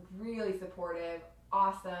just really supportive,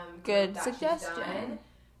 awesome. Good suggestion.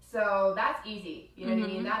 So that's easy. You know what I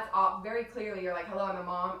mean? That's all, very clearly, you're like, hello, I'm a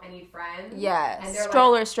mom, I need friends. Yes. And they're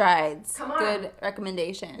Stroller Strides. Come on. Good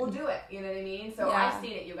recommendation. We'll do it. You know what I mean? So I've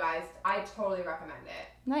seen it, you guys. I totally recommend it.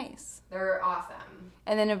 Nice. They're awesome.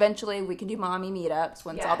 And then eventually we can do mommy meetups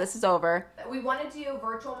once all this is over. We want to do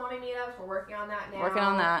virtual mommy meetups. We're working on that now. Working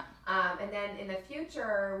on that. And then in the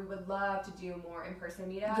future, we would love to do more in-person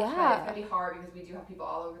meetups. Yeah. But it's going to be hard because we do have people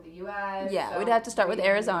all over the U.S. Yeah, so we'd have to start with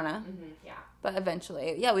Arizona. Yeah. But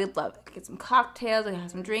eventually, we'd love to get some cocktails, we can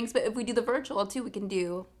have some drinks. But if we do the virtual, too, we can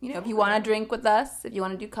do, if you want to drink with us, if you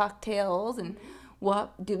want to do cocktails, and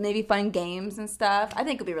we'll do maybe fun games and stuff. I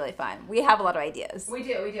think it'll be really fun. We have a lot of ideas. We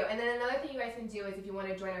do. And then another thing you guys can do is if you want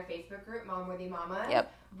to join our Facebook group, Mom Worthy Mama.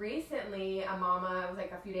 Yep. recently a mama, it was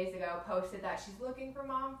like a few days ago, posted that she's looking for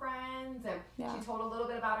mom friends, and she told a little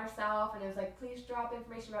bit about herself, and it was like, please drop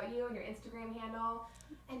information about you and your Instagram handle.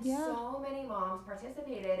 And so many moms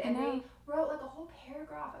participated, and they wrote like a whole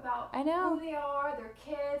paragraph about who they are, their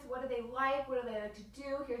kids, what do they like to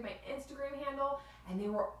do, here's my Instagram handle, and they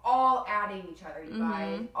were all adding each other, you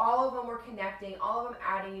guys. All of them were connecting, all of them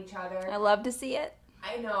adding each other. I love to see it.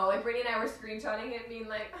 I know, like Brittany and I were screenshotting it, being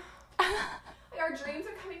like, our dreams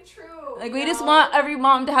are coming true. Like, we just want every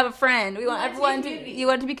mom to have a friend. We want everyone you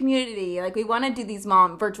want it to be community. Like, we want to do these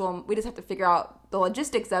virtual, we just have to figure out the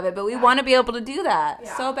logistics of it, but we want to be able to do that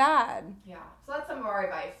so bad. Yeah. So that's some of our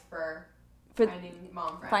advice for finding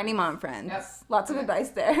mom friends. Finding mom friends. Yep. Lots of advice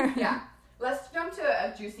there. Yeah. Let's jump to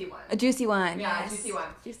a juicy one. A juicy one. Yeah, a juicy one.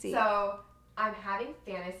 Juicy. So, I'm having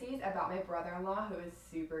fantasies about my brother-in-law who is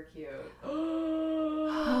super cute.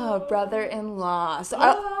 Oh, brother-in-law. So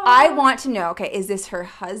I want to know, okay, is this her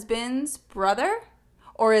husband's brother?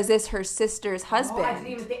 Or is this her sister's husband? I didn't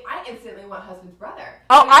even think. I instantly want husband's brother.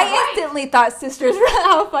 Oh, I instantly thought sister's brother.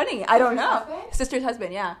 How funny. I don't know. Husband? Sister's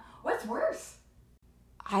husband, yeah. What's worse?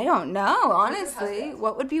 I don't know, honestly.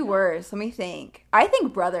 What would be worse? Let me think. I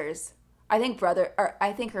think brothers. I think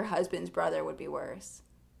her husband's brother would be worse.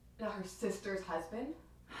 Not her sister's husband?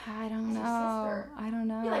 I don't know. I don't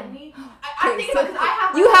know. You like me? I think about, because I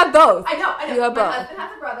have. You have both. I know. You have my both. husband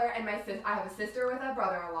has a brother, and I have a sister with a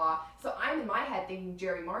brother-in-law. So I'm in my head thinking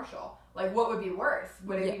Jerry Marshall. Like, what would be worse?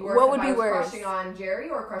 Would it be worse if I was crushing on Jerry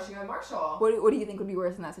or crushing on Marshall? What do you think would be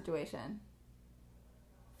worse in that situation?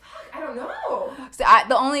 I don't know. So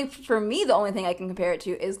for me, the only thing I can compare it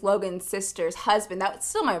to is Logan's sister's husband. That's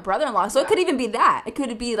still my brother-in-law. So it could even be that. It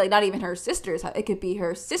could be like not even her sister's. It could be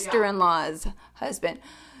her sister-in-law's husband.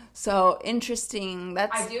 So interesting.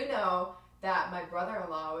 I do know that my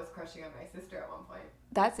brother-in-law was crushing on my sister at one point.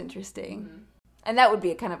 That's interesting. Mm-hmm. And that would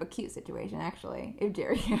be a kind of a cute situation, actually, if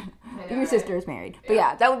Jerry, your sister is married. But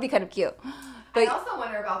yeah, that would be kind of cute. But I also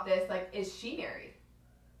wonder about this. Like, is she married?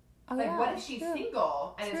 Oh, like, what if she's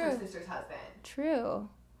single and it's her sister's husband? True.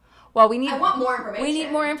 Well, I want more information. We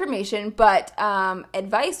need more information, but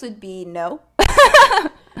advice would be no.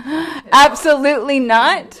 Absolutely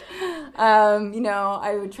not.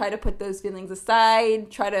 I would try to put those feelings aside,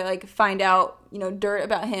 try to like find out, dirt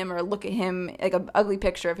about him or look at him, like an ugly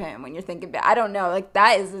picture of him when you're thinking about, I don't know, like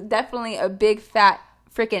that is definitely a big fat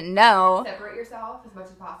freaking no. Separate yourself as much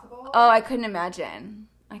as possible. Oh, I couldn't imagine.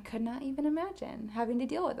 I could not even imagine having to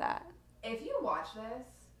deal with that. If you watch this,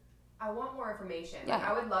 I want more information. Yeah. Like,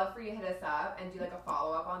 I would love for you to hit us up and do like a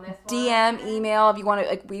follow-up on this one. DM, email, if you want to,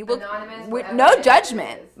 like, we will. Anonymous, no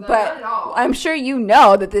judgment. But I'm sure you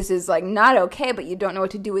know that this is like not okay, but you don't know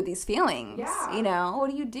what to do with these feelings. Yeah. What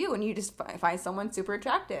do you do when you just find someone super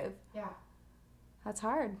attractive? Yeah. That's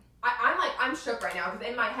hard. I'm shook right now because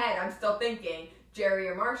in my head I'm still thinking Jerry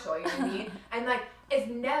or Marshall, you know what I mean? And like, it's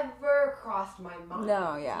never crossed my mind.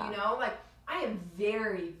 No, yeah. Like, I am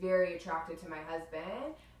very, very attracted to my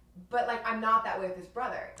husband, but like, I'm not that way with his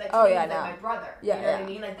brother. Like, he's like my brother. Yeah, you know what I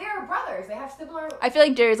mean? Like, they're brothers. They have similar. I feel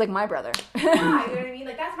like Jerry's like my brother. Yeah, you know what I mean?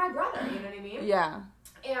 Like, that's my brother. You know what I mean? Yeah.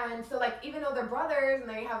 And so, like, even though they're brothers and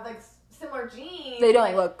they have like similar genes, they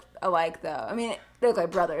don't look alike, though. I mean, they look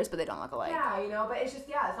like brothers, but they don't look alike. Yeah, but it's just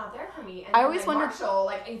it's not there for me. And I always wondered. Marshall,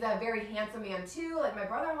 like, he's a very handsome man too. Like, my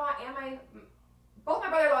brother-in-law and both my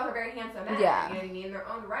brother-in-laws are very handsome men. Yeah. You know what I mean? In their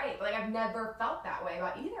own right. But, like, I've never felt that way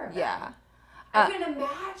about either of them. Yeah. I couldn't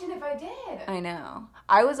imagine if I did. I know.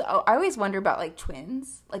 I always wonder about like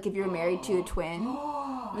twins. Like if you're married to a twin,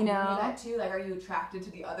 I know that too. Like, are you attracted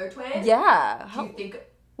to the other twin? Yeah. Do you think?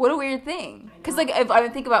 What a weird thing. Because like if I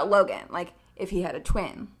would think about Logan, like if he had a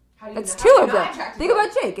twin, it's two of them. Think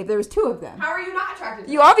about Jake. If there was two of them, how are you not attracted to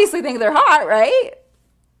them? You obviously think they're hot, right?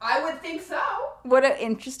 I would think so. What an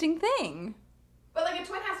interesting thing. But, like, a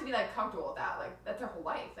twin has to be, like, comfortable with that. Like, that's their whole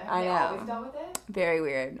life. Have they always dealt with it? Very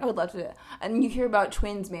weird. I would love to. And you hear about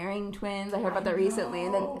twins marrying twins. I heard about that recently.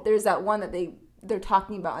 And then there's that one that they're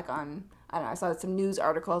talking about, like, on, I don't know, I saw some news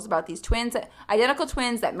articles about these twins, identical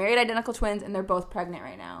twins that married identical twins, and they're both pregnant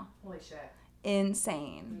right now. Holy shit.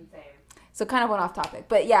 Insane. So kind of went off topic.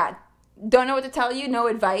 But, yeah, don't know what to tell you. No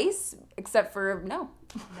advice, except for no.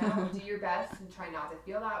 No, do your best and try not to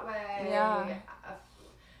feel that way. Yeah.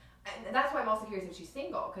 And that's why I'm also curious if she's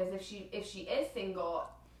single, because if she is single,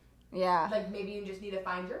 like maybe you just need to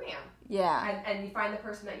find your man. Yeah. And you find the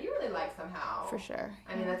person that you really like somehow. For sure.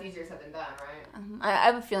 I mean, that's easier said than done, right? I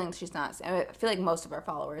have a feeling she's not. I feel like most of our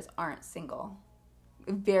followers aren't single.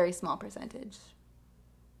 A very small percentage.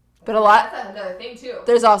 But a lot. That's another thing too.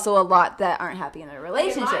 There's also a lot that aren't happy in their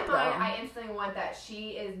relationship. In my mind, I instantly want that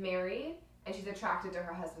she is married and she's attracted to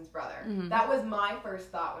her husband's brother. Mm-hmm. That was my first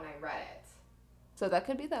thought when I read it. So that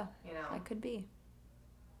could be, though. That could be.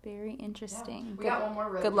 Very interesting. Yeah. We got one more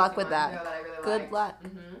really good luck with that. That I really good liked. Luck.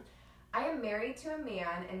 Mm-hmm. I am married to a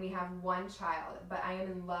man and we have one child, but I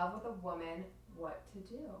am in love with a woman. What to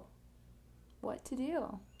do? What to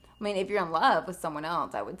do? I mean, if you're in love with someone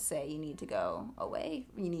else, I would say you need to go away.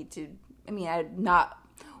 You need to,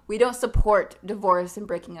 we don't support divorce and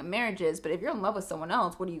breaking up marriages, but if you're in love with someone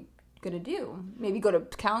else, what are you going to do? Maybe go to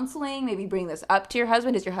counseling, maybe bring this up to your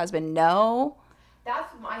husband. Does your husband know?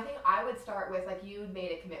 I think I would start with, like, you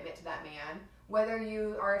made a commitment to that man. Whether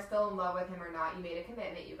you are still in love with him or not, you made a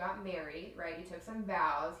commitment. You got married, right? You took some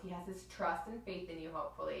vows. He has his trust and faith in you,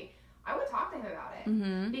 hopefully. I would talk to him about it.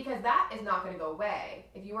 Mm-hmm. Because that is not going to go away.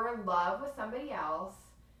 If you are in love with somebody else,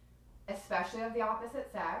 especially of the opposite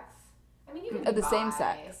sex, I mean, you can be the same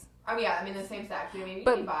sex. The same sex. You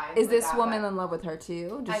can be bi. Is this woman in love with her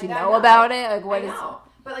too? Does she know about it? Like, what I know.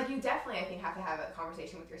 But, like, you definitely, I think, have to have a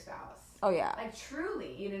conversation with your spouse. Oh, yeah. Like,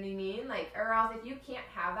 truly, you know what I mean? Like, or else if you can't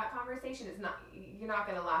have that conversation, you're not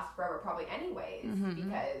going to last forever probably anyways. Mm-hmm.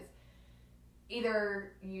 Because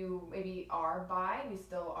either you maybe are bi and you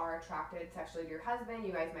still are attracted sexually to your husband.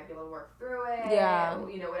 You guys might be able to work through it. Yeah.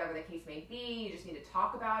 You know, whatever the case may be. You just need to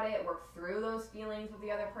talk about it, work through those feelings with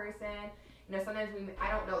the other person. You know, sometimes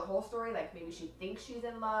I don't know the whole story. Like, maybe she thinks she's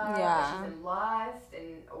in love. Yeah. Or she's in lust.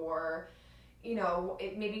 Or, you know,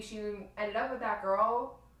 maybe she ended up with that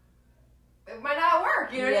girl. It might not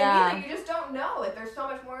work, you know what I mean? Like, you just don't know. Like, there's so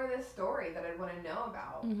much more to this story that I'd want to know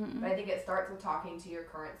about. Mm-hmm. But I think it starts with talking to your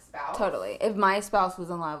current spouse. Totally. If my spouse was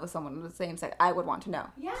in love with someone of the same sex, I would want to know.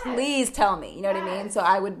 Yes. Please tell me. You know what I mean? So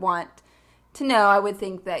I would want to know. I would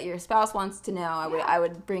think that your spouse wants to know. I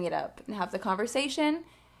would bring it up and have the conversation.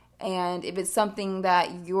 And if it's something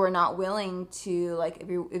that you're not willing to, like, if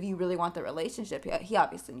you really want the relationship, he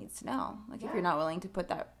obviously needs to know. Like, if you're not willing to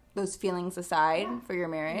put those feelings aside for your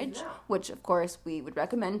marriage, which, of course, we would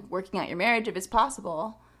recommend working out your marriage if it's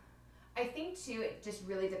possible. I think, too, it just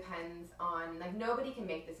really depends on, like, nobody can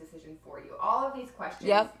make this decision for you. All of these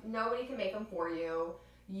questions, nobody can make them for you.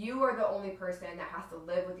 You are the only person that has to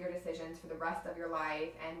live with your decisions for the rest of your life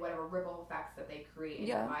and whatever ripple effects that they create in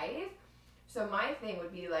your life. So my thing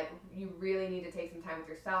would be, like, you really need to take some time with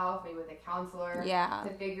yourself, maybe with a counselor, to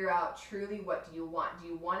figure out truly what do you want. Do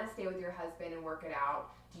you want to stay with your husband and work it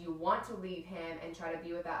out? Do you want to leave him and try to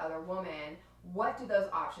be with that other woman? What do those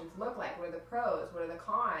options look like? What are the pros? What are the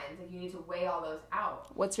cons? Like, you need to weigh all those out.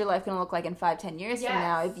 What's your life going to look like in 5-10 years from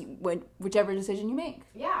now, whichever decision you make?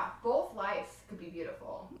 Yeah, both lives could be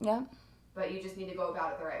beautiful. Yeah. But you just need to go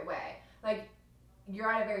about it the right way. Like, you're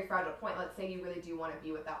at a very fragile point. Let's say you really do want to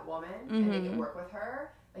be with that woman and make it work with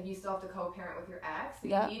her. Like, you still have to co-parent with your ex.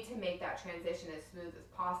 But you need to make that transition as smooth as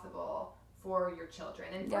possible for your children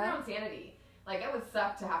and for your own sanity. Like, it would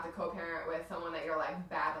suck to have to co-parent with someone that you're, like,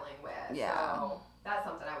 battling with. Yeah. So that's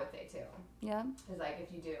something I would say, too. Yeah. Is, like,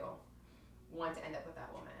 if you do want to end up with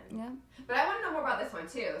that woman. Yeah. But I want to know more about this one,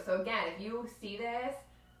 too. So, again, if you see this,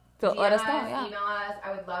 let us know, email us.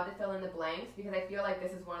 I would love to fill in the blanks because I feel like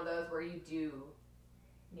this is one of those where you do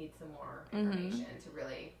need some more information to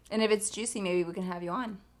really... And if it's juicy, maybe we can have you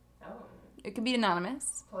on. Oh. It could be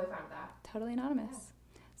anonymous. Totally fine with that. Totally anonymous. Yeah.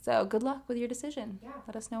 So good luck with your decision. Yeah.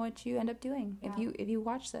 Let us know what you end up doing if you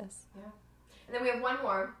watch this. Yeah. And then we have one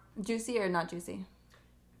more. Juicy or not juicy?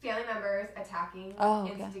 Family members attacking,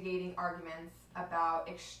 instigating arguments about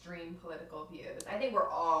extreme political views. I think we're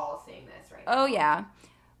all seeing this right now. Oh, yeah.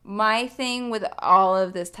 My thing with all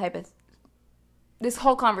of this this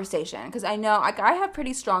whole conversation, because I know I have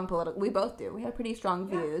pretty strong we both do. We have pretty strong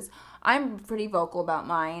views. I'm pretty vocal about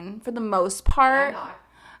mine for the most part. I'm not.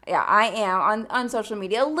 Yeah, I am on social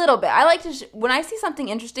media a little bit. I like to, when I see something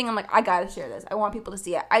interesting, I'm like, I gotta share this. I want people to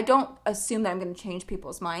see it. I don't assume that I'm going to change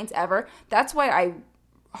people's minds ever. That's why I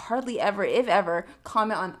hardly ever, if ever,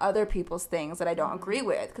 comment on other people's things that I don't agree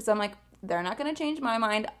with. Because I'm like, they're not going to change my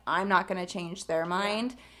mind. I'm not going to change their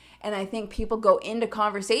mind. And I think people go into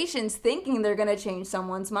conversations thinking they're going to change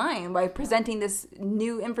someone's mind by presenting this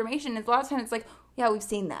new information. And a lot of times it's like, yeah, we've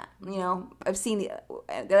seen that. You know, I've seen the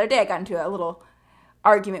other day I got into a little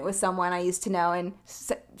argument with someone I used to know and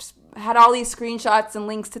had all these screenshots and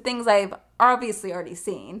links to things I've obviously already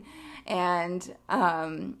seen. And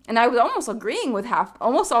I was almost agreeing with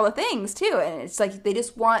almost all the things too. And it's like they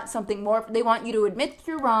just want something more. They want you to admit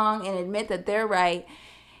you're wrong and admit that they're right.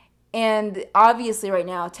 And obviously right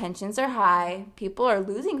now tensions are high. People are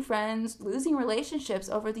losing friends, losing relationships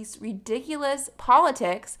over these ridiculous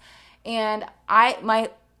politics. And my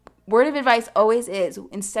word of advice always is,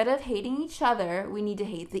 instead of hating each other, we need to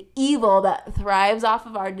hate the evil that thrives off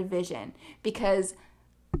of our division. Because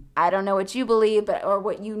I don't know what you believe, or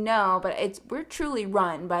what you know, but we're truly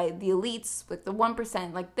run by the elites, with the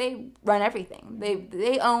 1%. Like, they run everything.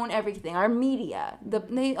 They own everything. Our media,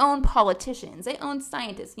 they own politicians, they own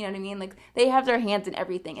scientists. You know what I mean? Like, they have their hands in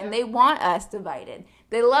everything, and they want us divided.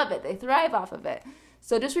 They love it. They thrive off of it.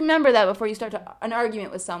 So just remember that before you start an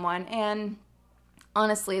argument with someone. And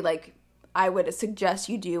honestly, like, I would suggest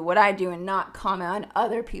you do what I do and not comment on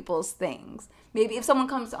other people's things. Maybe if someone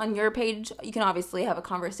comes on your page, you can obviously have a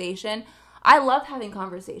conversation. I love having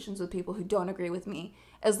conversations with people who don't agree with me,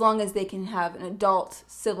 as long as they can have an adult,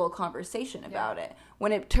 civil conversation about it.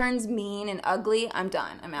 When it turns mean and ugly, I'm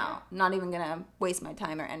done. I'm out. I'm not even going to waste my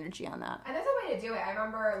time or energy on that. And there's a way to do it. I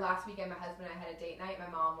remember last weekend, my husband and I had a date night. My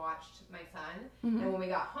mom watched my son. Mm-hmm. And when we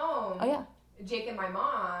got home, Jake and my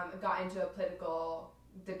mom got into a political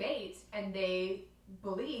debate, and they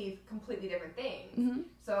believe completely different things. Mm-hmm.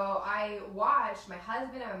 So I watched my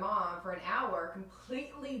husband and my mom for an hour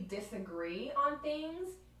completely disagree on things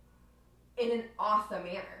in an awesome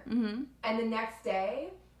manner. Mm-hmm. And the next day,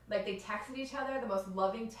 like, they texted each other the most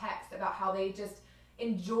loving text about how they just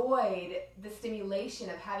enjoyed the stimulation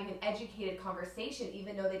of having an educated conversation,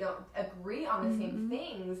 even though they don't agree on the same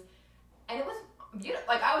things. And it was beautiful.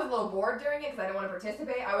 Like, I was a little bored during it because I didn't want to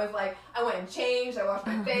participate. I was like, I went and changed. I washed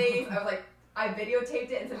my face. I was like, I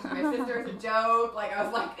videotaped it and sent it to my sister as a joke. Like, I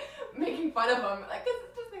was like making fun of him. Like,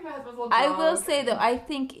 just think my husband's a little drunk. I will say, though, I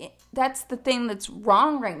think that's the thing that's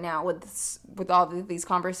wrong right now with all these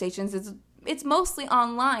conversations. It's mostly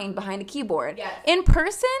online behind a keyboard. Yes. In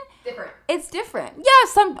person, different. It's different.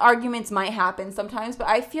 Yeah, some arguments might happen sometimes, but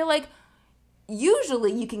I feel like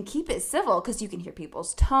usually you can keep it civil because you can hear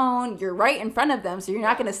people's tone. You're right in front of them, so you're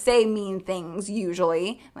not going to say mean things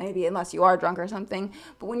usually, maybe unless you are drunk or something.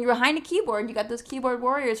 But when you're behind a keyboard, you got those keyboard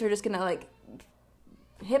warriors who are just going to, like,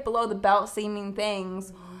 hit below the belt, say mean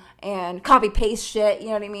things, and copy-paste shit, you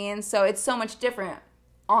know what I mean? So it's so much different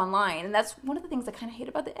online, and that's one of the things I kind of hate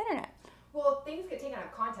about the internet. Well, things get taken out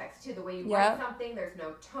of context, too. The way you write something, there's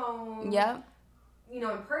no tone. Yep. You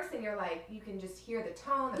know, in person, you're like, you can just hear the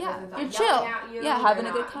tone. The person's you're not chill. Yelling at you. Yeah, having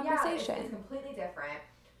a good conversation. It's completely different.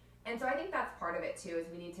 And so I think that's part of it, too, is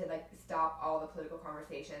we need to, like, stop all the political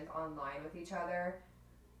conversations online with each other.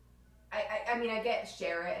 I mean, I get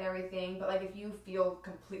share it and everything, but, like, if you feel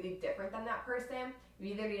completely different than that person,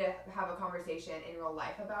 you either need to have a conversation in real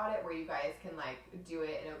life about it where you guys can, like, do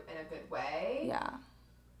it in a good way. Yeah.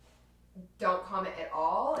 Don't comment at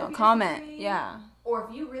all. Don't comment. Yeah. Or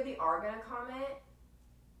if you really are going to comment,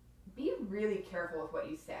 be really careful with what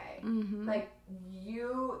you say. Mm-hmm. Like,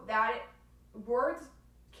 words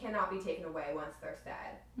cannot be taken away once they're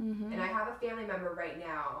said. Mm-hmm. And I have a family member right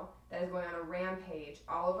now that is going on a rampage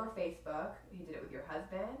all over Facebook. He did it with your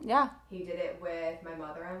husband. Yeah. He did it with my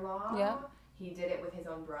mother-in-law. Yeah. He did it with his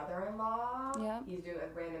own brother-in-law. Yeah. He's doing it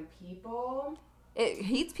with random people. It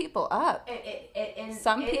heats people up. And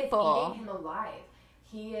some people is eating him alive.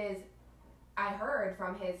 He is. I heard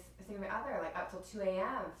from his significant other, like, up till 2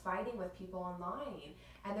 a.m. fighting with people online.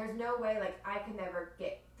 And there's no way, like, I could never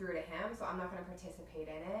get through to him, so I'm not going to participate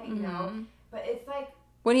in it, you know? But it's like...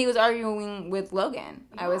 When he was arguing with Logan,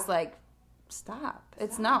 I was like, stop.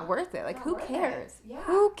 It's not worth it. Like, who cares? Yeah.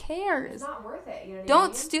 Who cares? It's not worth it, you know what Don't I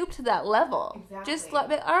mean? stoop to that level. Exactly. Just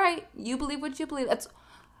let it, all right, you believe what you believe. That's...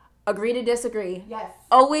 Agree to disagree. Yes.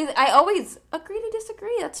 I always agree to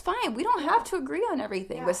disagree. That's fine. We don't have to agree on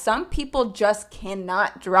everything. Yeah. But some people just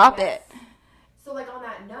cannot drop it. So, like, on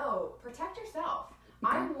that note, protect yourself.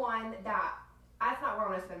 Okay. I'm one that's not where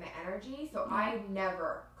I want to spend my energy, so I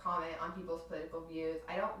never comment on people's political views.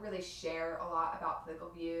 I don't really share a lot about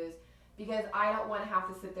political views because I don't want to have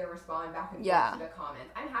to sit there and respond back and forth to the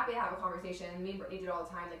comments. I'm happy to have a conversation. Me and Brittany do it all the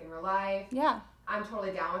time, like, in real life. Yeah. I'm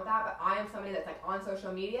totally down with that, but I am somebody that's, like, on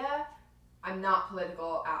social media. I'm not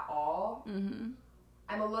political at all. Mm-hmm.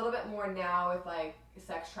 I'm a little bit more now with, like,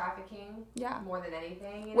 sex trafficking. Yeah. More than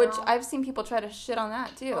anything, you Which know? I've seen people try to shit on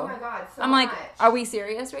that, too. Oh, my God, so I'm like, are we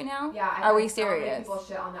serious right now? Yeah. Are we serious? People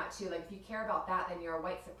shit on that, too. Like, if you care about that, then you're a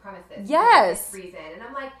white supremacist. Yes. For this reason. And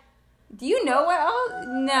I'm like... Do you know what else?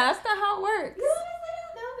 No, that's not how it works. You honestly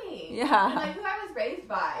don't know me. Yeah. And, like, who I was raised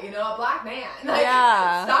by, you know, a black man. Like,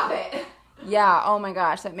 stop it. Yeah, oh my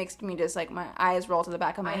gosh, that makes me just, like, my eyes roll to the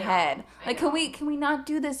back of my head. Like, can we not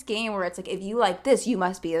do this game where it's like, if you like this, you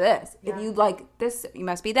must be this. Yeah. If you like this, you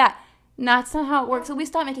must be that. No, that's not how it works. Can we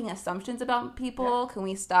stop making assumptions about people? Yeah. Can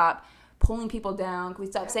we stop pulling people down? Can we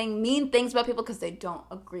stop saying mean things about people because they don't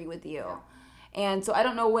agree with you? Yeah. And so I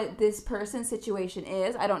don't know what this person's situation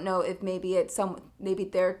is. I don't know if maybe maybe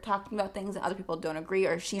they're talking about things and other people don't agree,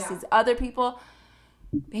 or she sees other people.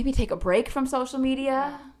 Maybe take a break from social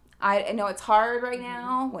media. I know it's hard right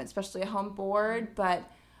now, especially at home bored, but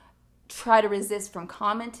try to resist from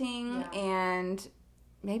commenting and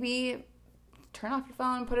maybe turn off your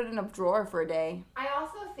phone, put it in a drawer for a day. I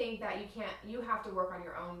also think that you have to work on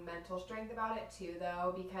your own mental strength about it too,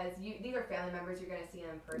 though, because these are family members you're going to see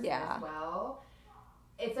in person as well.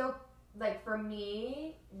 It's like for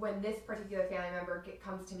me, when this particular family member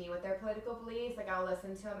comes to me with their political beliefs, like I'll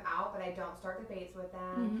listen to them out, but I don't start debates with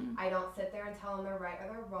them. I don't sit there and tell them they're right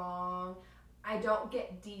or they're wrong. I don't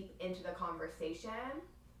get deep into the conversation,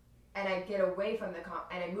 and I get away from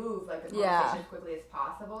and I move like the conversation as quickly as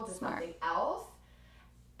possible to something else.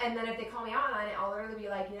 And then if they call me out on it, I'll literally be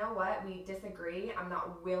like, you know what, we disagree. I'm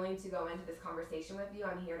not willing to go into this conversation with you.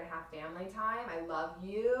 I'm here to have family time. I love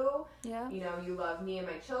you. Yeah. You know, you love me and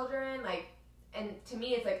my children. Like, and to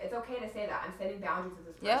me, it's like, it's okay to say that. I'm setting boundaries with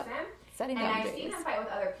this person. Setting boundaries. And I've seen him fight with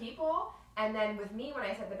other people. And then with me, when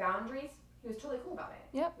I set the boundaries, he was totally cool about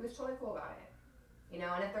it. Yep. He was totally cool about it. You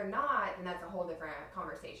know, and if they're not, then that's a whole different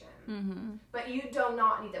conversation. But you do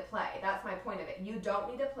not need to play. That's my point of it. You don't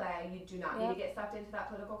need to play. You do not need to get sucked into that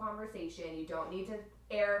political conversation. You don't need to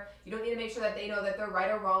you don't need to make sure that they know that they're right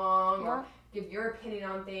or wrong or give your opinion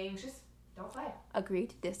on things. Just don't play. Agree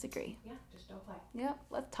to disagree. Yeah, just don't play. Yeah,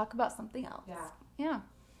 let's talk about something else. Yeah.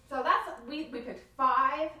 So we picked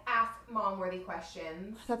 5 Ask Mom-worthy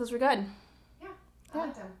questions. I thought those were good. I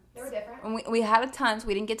liked them. They were different. And we had a ton, so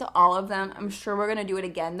we didn't get to all of them. I'm sure we're going to do it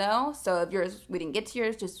again, though. So if we didn't get to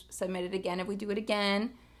yours, just submit it again. If we do it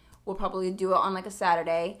again, we'll probably do it on like a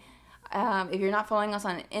Saturday. If you're not following us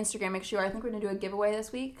on Instagram, make sure. I think we're going to do a giveaway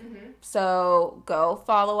this week. So go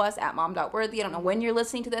follow us at mom.worthy. I don't know when you're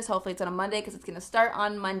listening to this. Hopefully it's on a Monday because it's going to start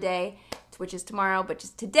on Monday, which is tomorrow, but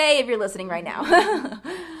just today if you're listening right now.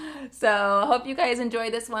 So I hope you guys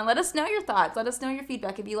enjoyed this one. Let us know your thoughts. Let us know your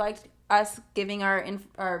feedback. If you liked us giving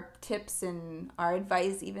our tips and our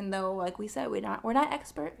advice, even though, like we said, we're not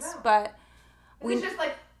experts, but it's just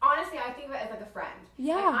like, honestly, I think of it as like a friend.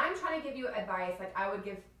 Yeah. Like, I'm trying to give you advice like I would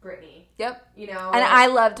give Brittany. Yep. You know? And I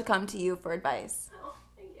love to come to you for advice. Oh,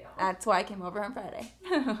 thank you. That's why I came over on Friday.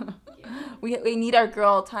 We need our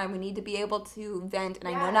girl time. We need to be able to vent, and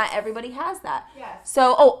I know not everybody has that. Yes.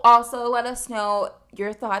 So, also let us know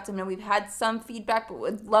your thoughts. I know we've had some feedback, but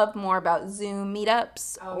would love more about Zoom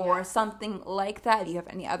meetups or something like that. If you have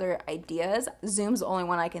any other ideas, Zoom's the only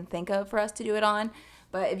one I can think of for us to do it on.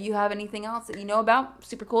 But if you have anything else that you know about,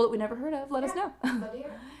 super cool that we never heard of, let us know. Love to hear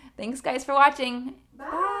it. Thanks, guys, for watching. Bye.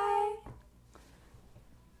 Bye.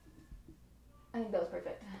 I think that was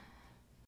perfect.